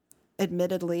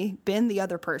admittedly been the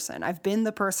other person. I've been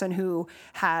the person who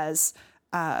has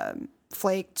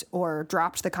flaked or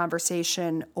dropped the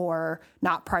conversation or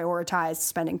not prioritized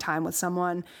spending time with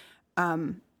someone.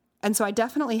 And so I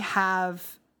definitely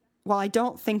have, while I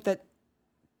don't think that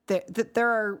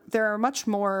there are much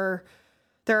more,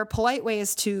 there are polite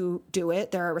ways to do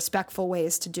it, there are respectful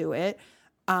ways to do it,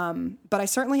 but I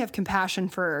certainly have compassion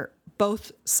for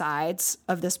both sides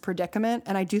of this predicament.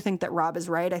 And I do think that Rob is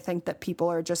right. I think that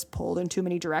people are just pulled in too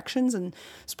many directions and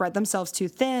spread themselves too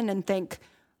thin and think,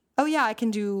 oh yeah, I can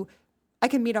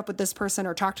meet up with this person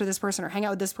or talk to this person or hang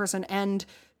out with this person and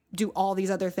do all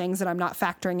these other things that I'm not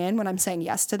factoring in when I'm saying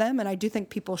yes to them. And I do think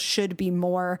people should be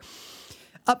more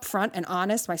upfront and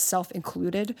honest, myself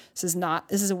included. This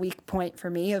is a weak point for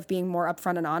me, of being more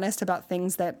upfront and honest about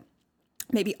things that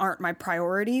maybe aren't my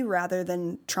priority, rather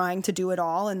than trying to do it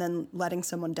all and then letting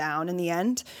someone down in the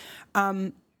end.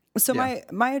 My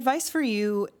advice for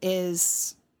you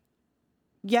is,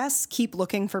 yes, keep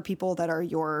looking for people that are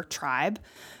your tribe,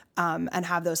 and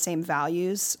have those same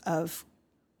values of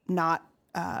not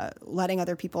letting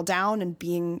other people down and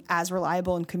being as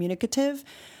reliable and communicative.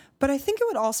 But I think it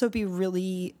would also be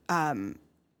really,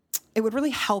 it would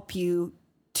really help you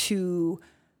to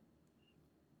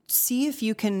see if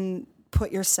you can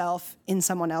put yourself in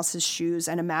someone else's shoes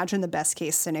and imagine the best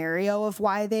case scenario of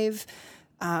why they've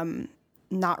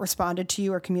not responded to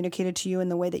you or communicated to you in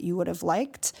the way that you would have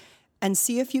liked, and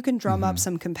see if you can drum up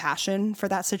some compassion for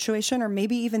that situation, or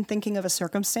maybe even thinking of a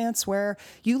circumstance where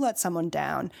you let someone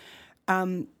down.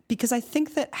 Because I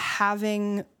think that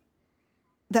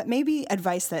that may be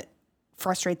advice that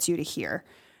frustrates you to hear.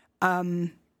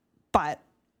 But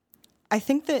I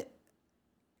think that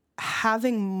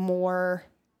having more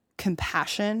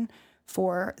compassion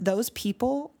for those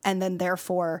people, and then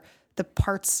therefore the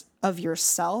parts of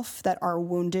yourself that are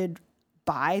wounded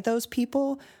by those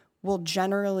people, will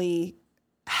generally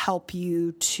help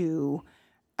you to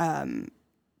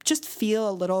just feel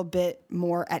a little bit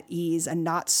more at ease and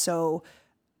not so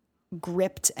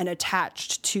gripped and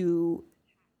attached to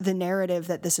the narrative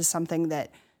that this is something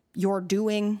that you're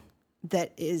doing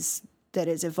that is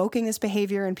evoking this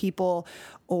behavior in people,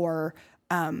 or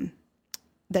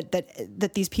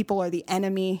that these people are the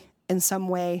enemy in some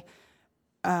way.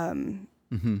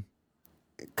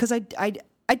 Because I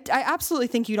absolutely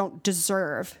think you don't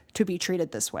deserve to be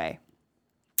treated this way.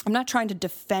 I'm not trying to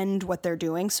defend what they're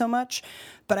doing so much,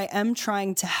 but I am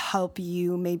trying to help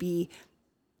you maybe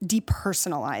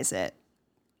depersonalize it,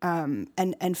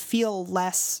 and feel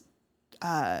less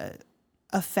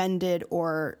offended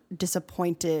or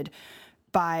disappointed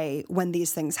by when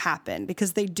these things happen,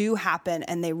 because they do happen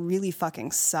and they really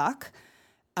fucking suck.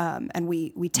 And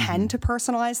we tend to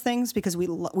personalize things because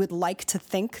we'd like to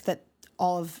think that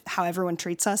all of how everyone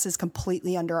treats us is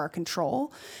completely under our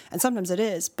control. And sometimes it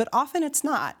is, but often it's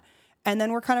not. And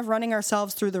then we're kind of running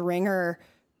ourselves through the ringer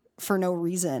for no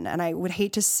reason. And I would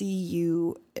hate to see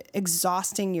you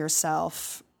exhausting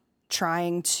yourself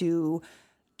trying to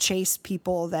chase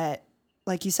people that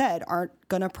like you said, aren't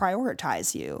going to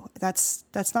prioritize you. That's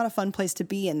not a fun place to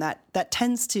be. And that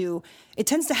tends to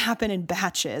happen in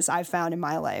batches, I've found in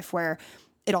my life, where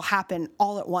it'll happen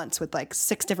all at once with like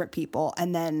 6 different people,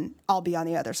 and then I'll be on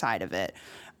the other side of it.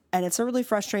 And it's a really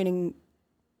frustrating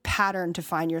pattern to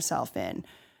find yourself in.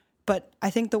 But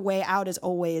I think the way out is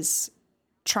always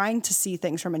trying to see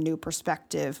things from a new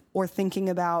perspective, or thinking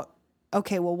about,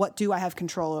 okay, well, what do I have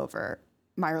control over?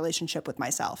 My relationship with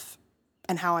myself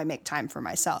and how I make time for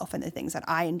myself and the things that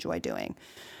I enjoy doing.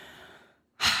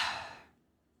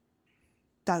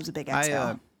 That was a big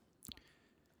exhale.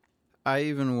 I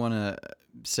even want to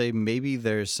say maybe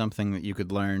there's something that you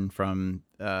could learn from.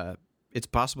 It's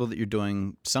possible that you're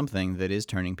doing something that is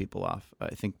turning people off.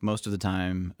 I think most of the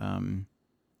time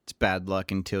it's bad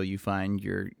luck until you find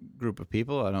your group of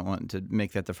people. I don't want to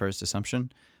make that the first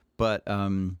assumption, but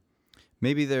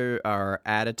maybe there are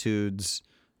attitudes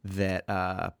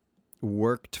that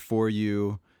worked for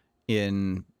you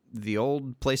in the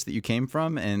old place that you came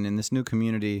from, and in this new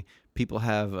community, people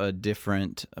have a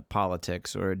different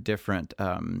politics or a different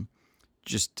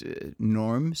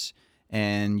norms,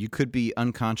 and you could be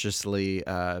unconsciously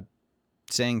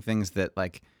saying things that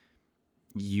like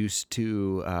used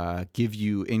to give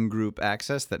you in-group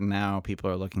access that now people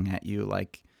are looking at you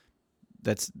like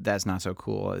that's not so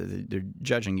cool. They're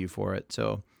judging you for it.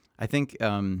 So I think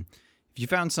if you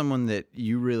found someone that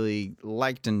you really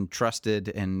liked and trusted,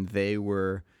 and they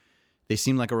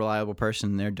seemed like a reliable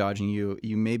person, they're dodging you,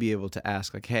 you may be able to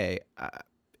ask like, hey,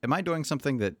 am I doing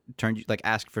something that turned you, like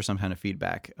ask for some kind of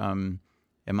feedback? Am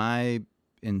I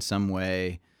in some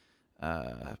way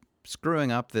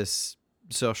screwing up this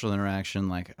social interaction?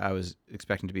 Like I was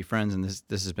expecting to be friends, and this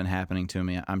has been happening to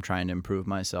me. I'm trying to improve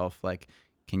myself. Like,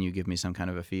 can you give me some kind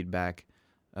of a feedback?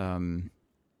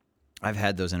 I've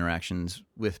had those interactions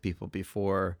with people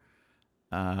before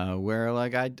where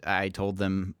like I told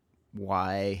them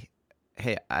why,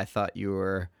 hey, I thought you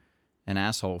were an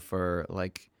asshole for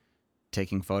like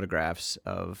taking photographs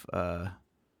of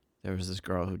there was this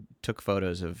girl who took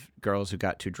photos of girls who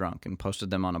got too drunk and posted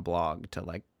them on a blog to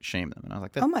like shame them. And I was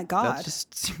like, oh my God. That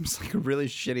just seems like a really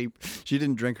shitty, she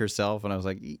didn't drink herself. And I was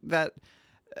like, that,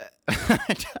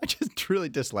 I just really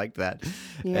disliked that.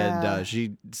 Yeah. And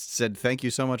she said, thank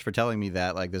you so much for telling me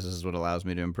that. Like, this is what allows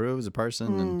me to improve as a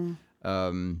person.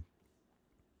 And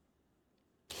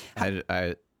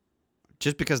I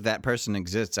just because that person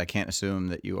exists, I can't assume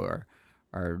that you are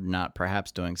not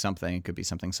perhaps doing something. It could be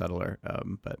something subtler.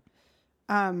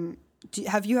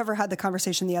 Have you ever had the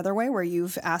conversation the other way, where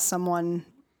you've asked someone,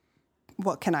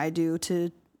 what can I do to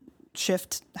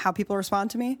shift how people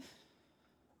respond to me?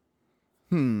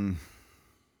 I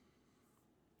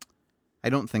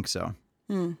don't think so.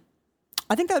 I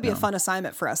think that would be a fun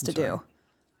assignment for us to do.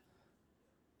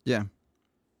 Yeah.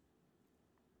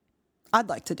 I'd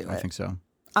like to do it. I think so.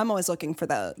 I'm always looking for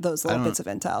those little bits of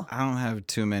intel. I don't have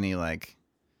too many like.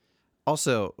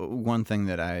 Also, one thing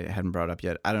that I hadn't brought up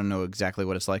yet, I don't know exactly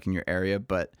what it's like in your area,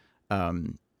 but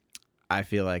I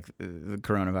feel like the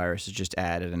coronavirus has just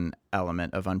added an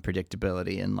element of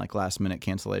unpredictability, and like last minute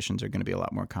cancellations are going to be a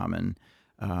lot more common.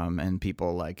 And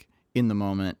people like in the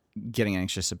moment getting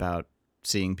anxious about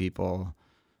seeing people,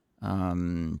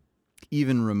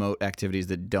 even remote activities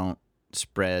that don't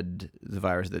spread the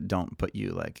virus, that don't put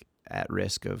you like at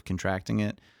risk of contracting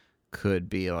it, could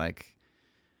be like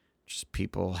just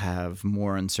people have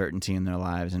more uncertainty in their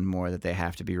lives and more that they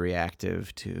have to be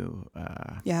reactive to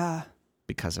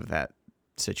because of that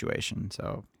situation.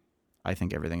 So I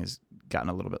think everything has gotten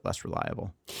a little bit less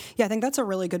reliable. Yeah, I think that's a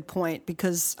really good point,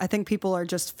 because I think people are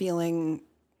just feeling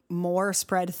more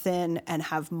spread thin and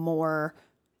have more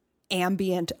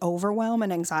ambient overwhelm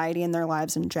and anxiety in their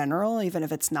lives in general, even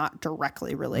if it's not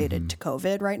directly related to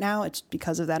COVID right now. It's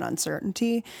because of that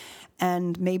uncertainty.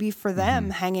 And maybe for them,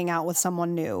 hanging out with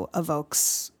someone new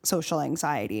evokes social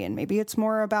anxiety, and maybe it's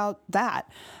more about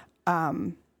that.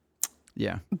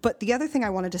 Yeah. But the other thing I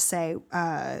wanted to say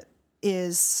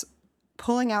is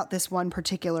pulling out this one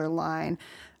particular line.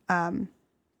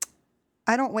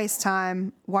 I don't waste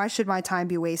time. Why should my time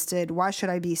be wasted? Why should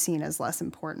I be seen as less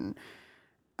important?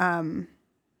 I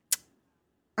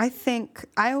think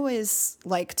I always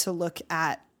like to look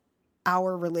at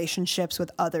our relationships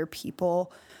with other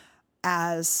people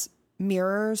as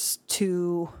mirrors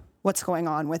to what's going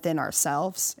on within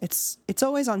ourselves. It's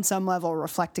always on some level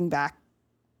reflecting back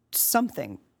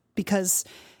something, because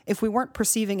if we weren't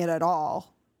perceiving it at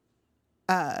all,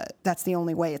 that's the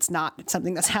only way it's not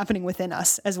something that's happening within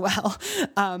us as well.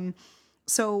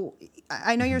 So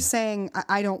I know you're saying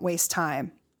I don't waste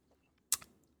time.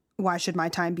 Why should my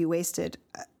time be wasted?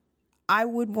 I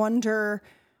would wonder,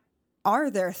 are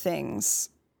there things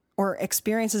or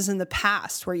experiences in the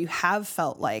past where you have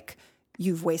felt like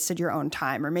you've wasted your own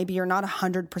time, or maybe you're not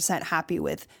 100% happy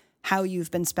with how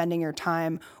you've been spending your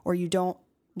time, or you don't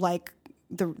like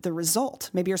the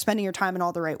result. Maybe you're spending your time in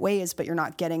all the right ways, but you're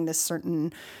not getting this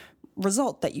certain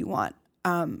result that you want.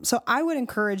 So I would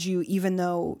encourage you, even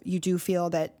though you do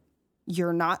feel that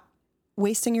you're not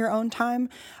wasting your own time,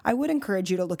 I would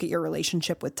encourage you to look at your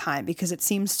relationship with time, because it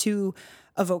seems to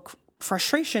evoke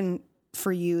frustration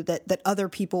for you that other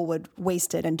people would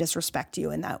waste it and disrespect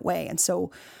you in that way. And so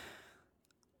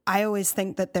I always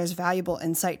think that there's valuable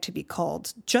insight to be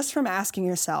culled just from asking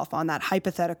yourself on that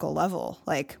hypothetical level,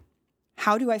 like,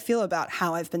 how do I feel about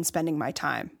how I've been spending my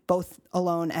time, both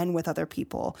alone and with other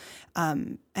people?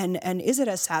 And is it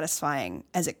as satisfying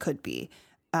as it could be?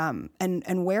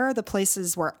 And where are the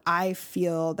places where I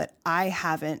feel that I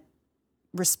haven't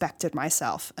respected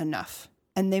myself enough?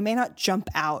 And they may not jump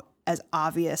out as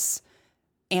obvious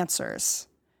answers,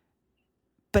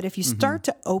 but if you start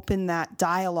to open that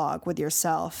dialogue with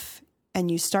yourself and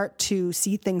you start to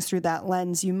see things through that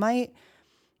lens, you might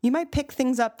pick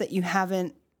things up that you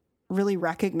haven't really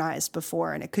recognized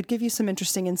before. And it could give you some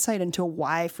interesting insight into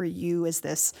why for you is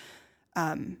this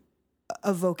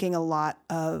evoking a lot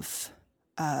of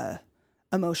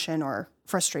emotion or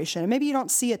frustration. And maybe you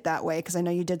don't see it that way, because I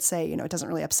know you did say, it doesn't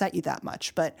really upset you that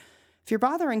much. But if you're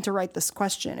bothering to write this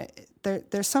question,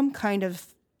 there's some kind of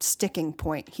sticking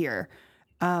point here.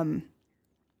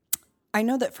 I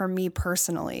know that for me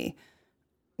personally,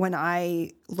 when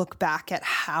I look back at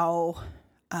how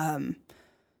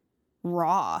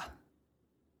raw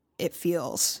it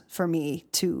feels for me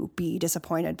to be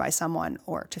disappointed by someone,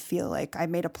 or to feel like I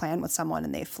made a plan with someone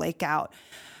and they flake out,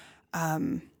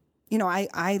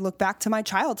 I look back to my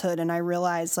childhood and I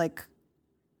realize, like,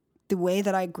 the way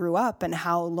that I grew up and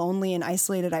how lonely and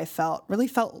isolated I felt really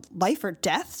felt life or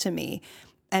death to me.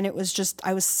 And it was just,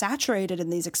 I was saturated in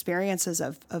these experiences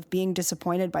of being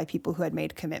disappointed by people who had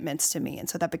made commitments to me. And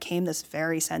so that became this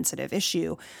very sensitive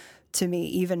issue to me,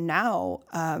 even now,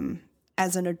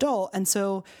 as an adult. And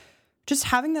so just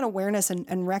having that awareness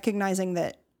and recognizing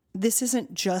that this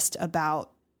isn't just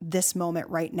about this moment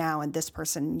right now and this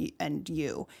person and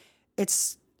you.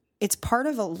 It's part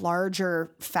of a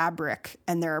larger fabric,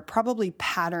 and there are probably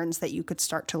patterns that you could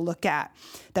start to look at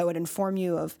that would inform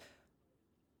you of,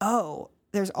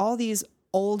 there's all these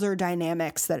older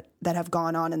dynamics that have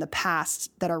gone on in the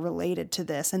past that are related to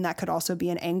this. And that could also be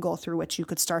an angle through which you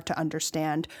could start to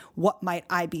understand, what might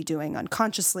I be doing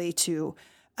unconsciously to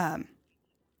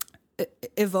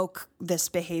evoke this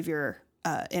behavior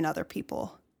in other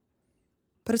people.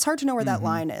 But it's hard to know where that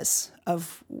line is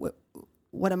of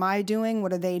what am I doing?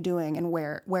 What are they doing? And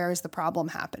where is the problem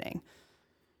happening?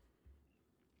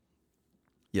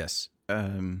 Yes,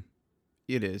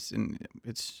 it is. And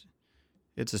it's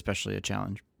especially a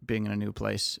challenge being in a new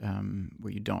place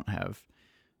where you don't have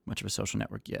much of a social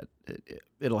network yet.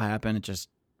 It'll happen. It just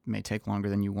may take longer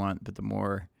than you want, but the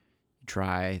more you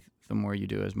try, the more you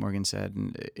do, as Morgan said,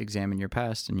 and examine your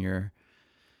past and your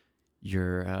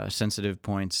sensitive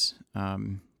points.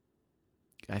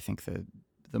 I think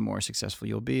the more successful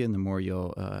you'll be, and the more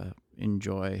you'll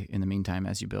enjoy in the meantime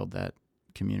as you build that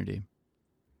community.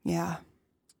 Yeah.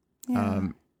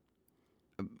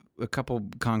 A couple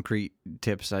concrete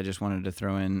tips I just wanted to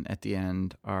throw in at the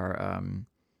end are,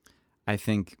 I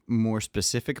think, more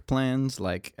specific plans,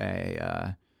 like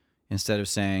instead of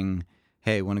saying,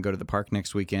 hey, want to go to the park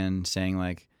next weekend, saying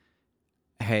like,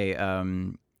 hey,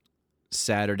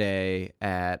 Saturday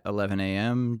at 11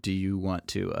 a.m., do you want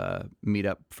to meet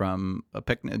up from a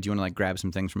picnic? Do you want to like grab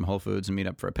some things from Whole Foods and meet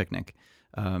up for a picnic?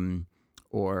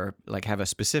 Or like have a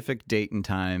specific date and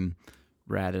time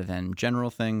rather than general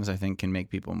things, I think can make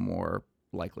people more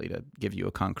likely to give you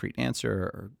a concrete answer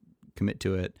or commit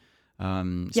to it.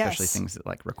 Especially things that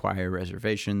like require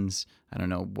reservations. I don't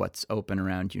know what's open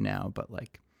around you now, but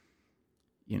like,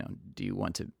 do you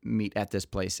want to meet at this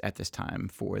place at this time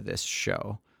for this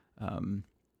show?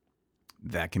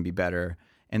 That can be better.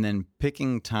 And then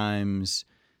picking times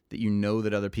that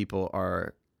that other people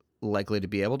are likely to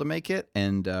be able to make it,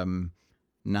 and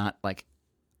not like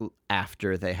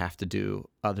after they have to do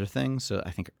other things. So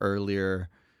I think earlier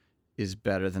is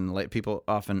better than late. People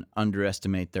often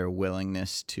underestimate their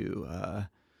willingness to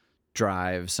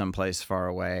drive someplace far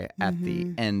away at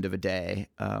the end of a day,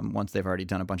 once they've already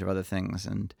done a bunch of other things,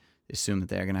 and assume that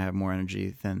they're going to have more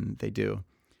energy than they do.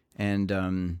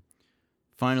 And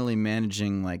finally,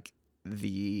 managing like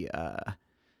the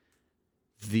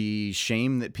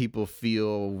shame that people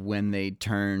feel when they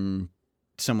turn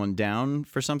someone down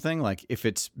for something. Like if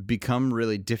it's become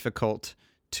really difficult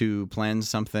to plan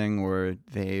something, or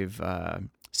they've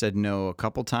said no a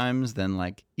couple times, then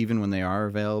like even when they are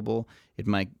available, it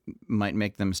might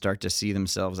make them start to see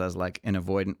themselves as like an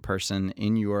avoidant person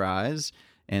in your eyes,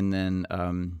 and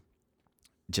then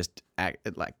just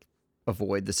act like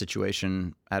avoid the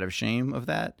situation out of shame of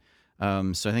that.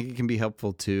 So I think it can be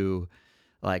helpful to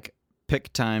like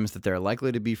pick times that they're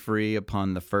likely to be free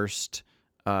upon the first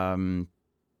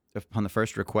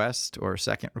request or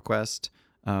second request.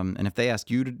 And if they ask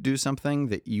you to do something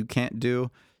that you can't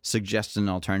do, suggest an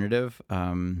alternative.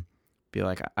 Be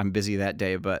like, I'm busy that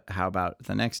day, but how about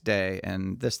the next day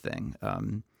and this thing?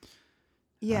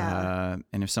 Yeah.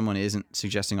 And if someone isn't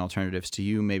suggesting alternatives to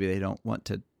you, maybe they don't want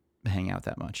to hang out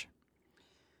that much.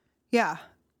 Yeah.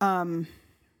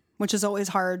 Which is always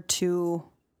hard to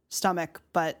stomach,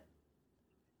 but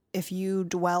if you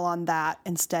dwell on that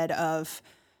instead of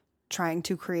trying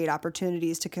to create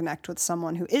opportunities to connect with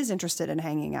someone who is interested in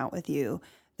hanging out with you,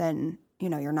 then,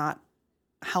 you're not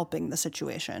helping the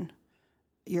situation.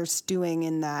 You're stewing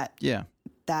in that,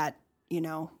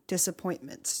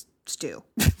 disappointment stew.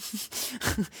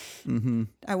 Mm-hmm.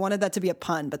 I wanted that to be a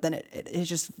pun, but then it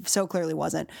just so clearly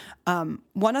wasn't.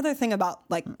 One other thing about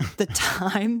like the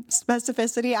time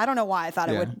specificity, I don't know why I thought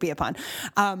it would be a pun.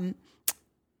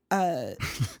 Okay.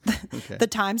 The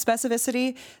time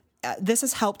specificity, this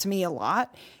has helped me a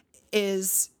lot,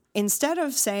 is instead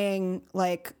of saying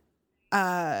like,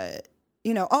 oh,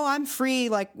 I'm free,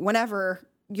 like whenever,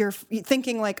 you're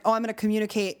thinking like, oh, I'm going to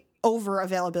communicate over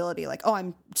availability. Like, oh,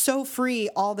 I'm so free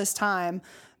all this time.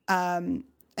 And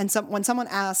when someone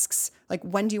asks like,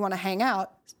 when do you want to hang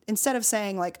out? Instead of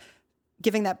saying like,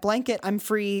 giving that blanket, I'm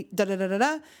free,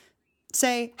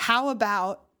 say, how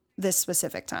about this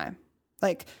specific time?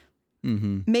 Like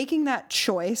making that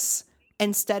choice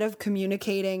instead of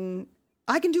communicating,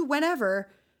 I can do whenever,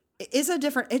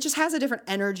 it just has a different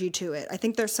energy to it. I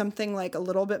think there's something like a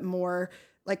little bit more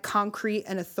like concrete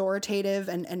and authoritative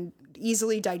and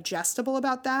easily digestible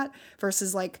about that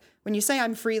versus like when you say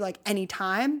I'm free like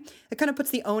anytime, it kind of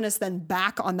puts the onus then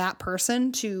back on that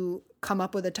person to come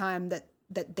up with a time that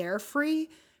they're free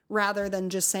rather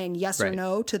than just saying yes or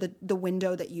no to the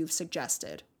window that you've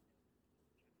suggested.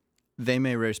 They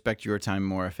may respect your time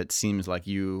more if it seems like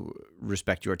you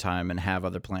respect your time and have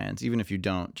other plans, even if you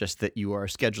don't, just that you are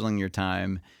scheduling your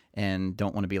time and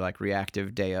don't want to be like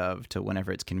reactive day of to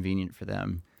whenever it's convenient for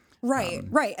them. Right.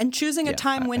 And choosing a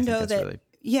time window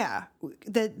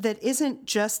that isn't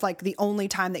just like the only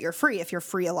time that you're free, if you're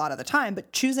free a lot of the time,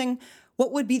 but choosing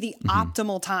what would be the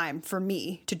optimal time for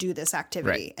me to do this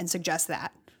activity and suggest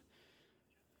that.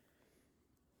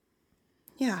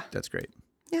 Yeah. That's great.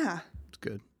 Yeah. It's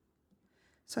good.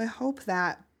 So I hope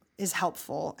that is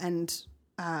helpful, and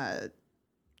I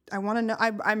want to know.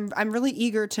 I'm really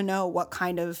eager to know what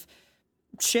kind of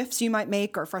shifts you might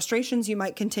make or frustrations you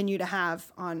might continue to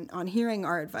have on hearing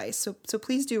our advice. So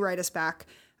please do write us back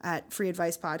at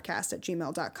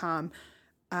freeadvicepodcast@gmail.com.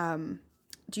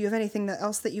 Do you have anything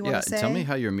else that you want to say? Yeah, tell me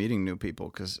how you're meeting new people,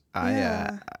 because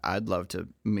I'd love to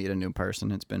meet a new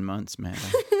person. It's been months, man.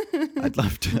 I'd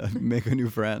love to make a new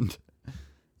friend.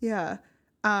 Yeah.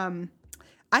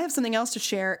 I have something else to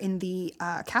share in the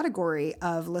category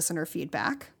of listener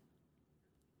feedback.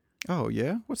 Oh,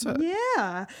 yeah? What's that?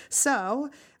 Yeah. So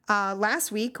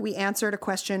last week we answered a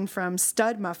question from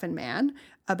Stud Muffin Man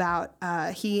about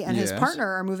he and his partner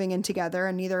are moving in together,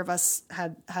 and neither of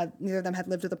them had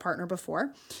lived with a partner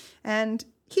before. And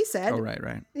he said, oh,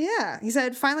 right. Yeah. He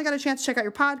said, finally got a chance to check out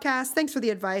your podcast. Thanks for the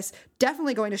advice.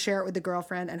 Definitely going to share it with the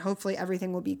girlfriend, and hopefully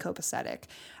everything will be copacetic.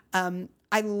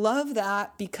 I love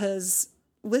that because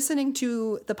listening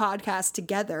to the podcast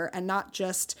together and not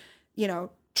just,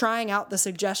 trying out the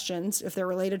suggestions if they're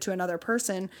related to another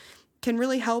person can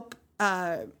really help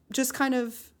just kind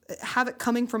of have it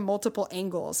coming from multiple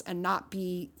angles and not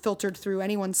be filtered through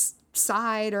anyone's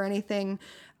side or anything.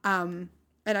 And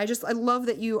I love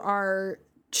that you are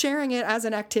sharing it as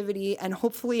an activity, and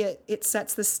hopefully it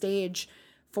sets the stage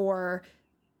for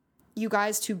you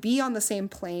guys to be on the same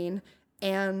plane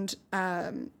and,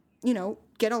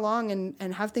 get along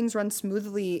and have things run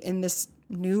smoothly in this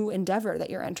new endeavor that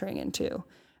you're entering into.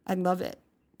 I love it.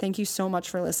 Thank you so much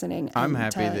for listening. I'm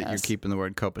happy that you're keeping the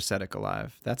word copacetic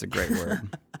alive. That's a great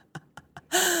word.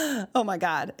 Oh my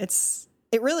God.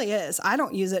 It really is. I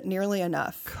don't use it nearly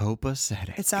enough.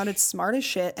 Copacetic. It sounded smart as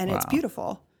shit, and it's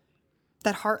beautiful.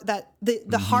 The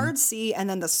hard C and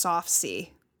then the soft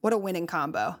C. What a winning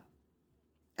combo.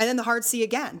 And then the hard C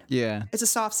again. Yeah. It's a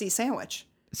soft C sandwich.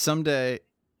 Someday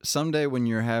when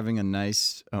you're having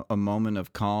a moment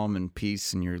of calm and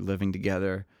peace and you're living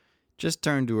together, just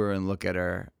turn to her and look at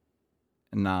her,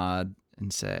 nod,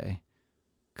 and say,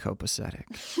 copacetic.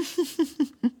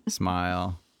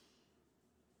 Smile.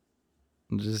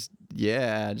 Just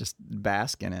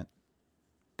bask in it.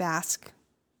 Bask.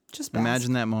 Just bask.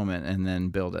 Imagine that moment and then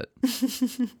build it.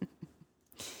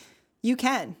 You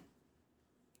can.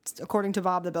 According to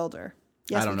Bob the Builder.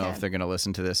 Yes, I don't know if they're going to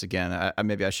listen to this again.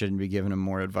 Maybe I shouldn't be giving them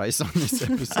more advice on this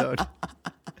episode.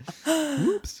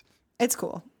 Whoops. It's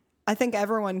cool. I think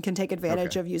everyone can take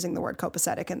advantage of using the word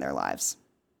copacetic in their lives.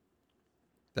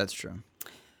 That's true.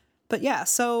 But yeah,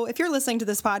 so if you're listening to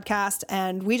this podcast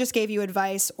and we just gave you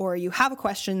advice or you have a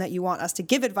question that you want us to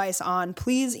give advice on,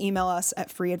 please email us at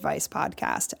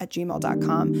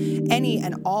freeadvicepodcast@gmail.com. Any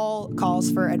and all calls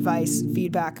for advice,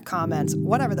 feedback, comments,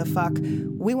 whatever the fuck,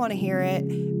 we want to hear it.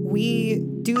 We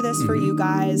do this for you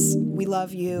guys. We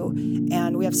love you,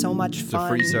 and we have so much fun. It's a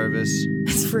free service.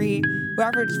 It's free. We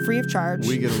offer it free of charge.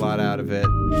 We get a lot out of it.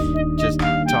 Just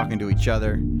talking to each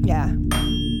other. Yeah.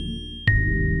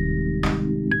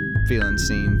 Feeling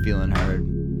seen, feeling heard.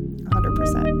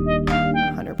 100%.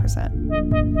 100%.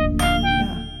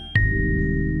 Yeah.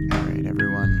 All right,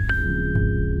 everyone.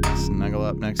 Snuggle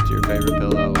up next to your favorite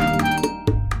pillow.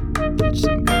 Catch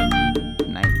some good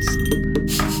night sleep.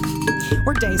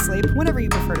 Or day sleep, whenever you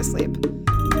prefer to sleep.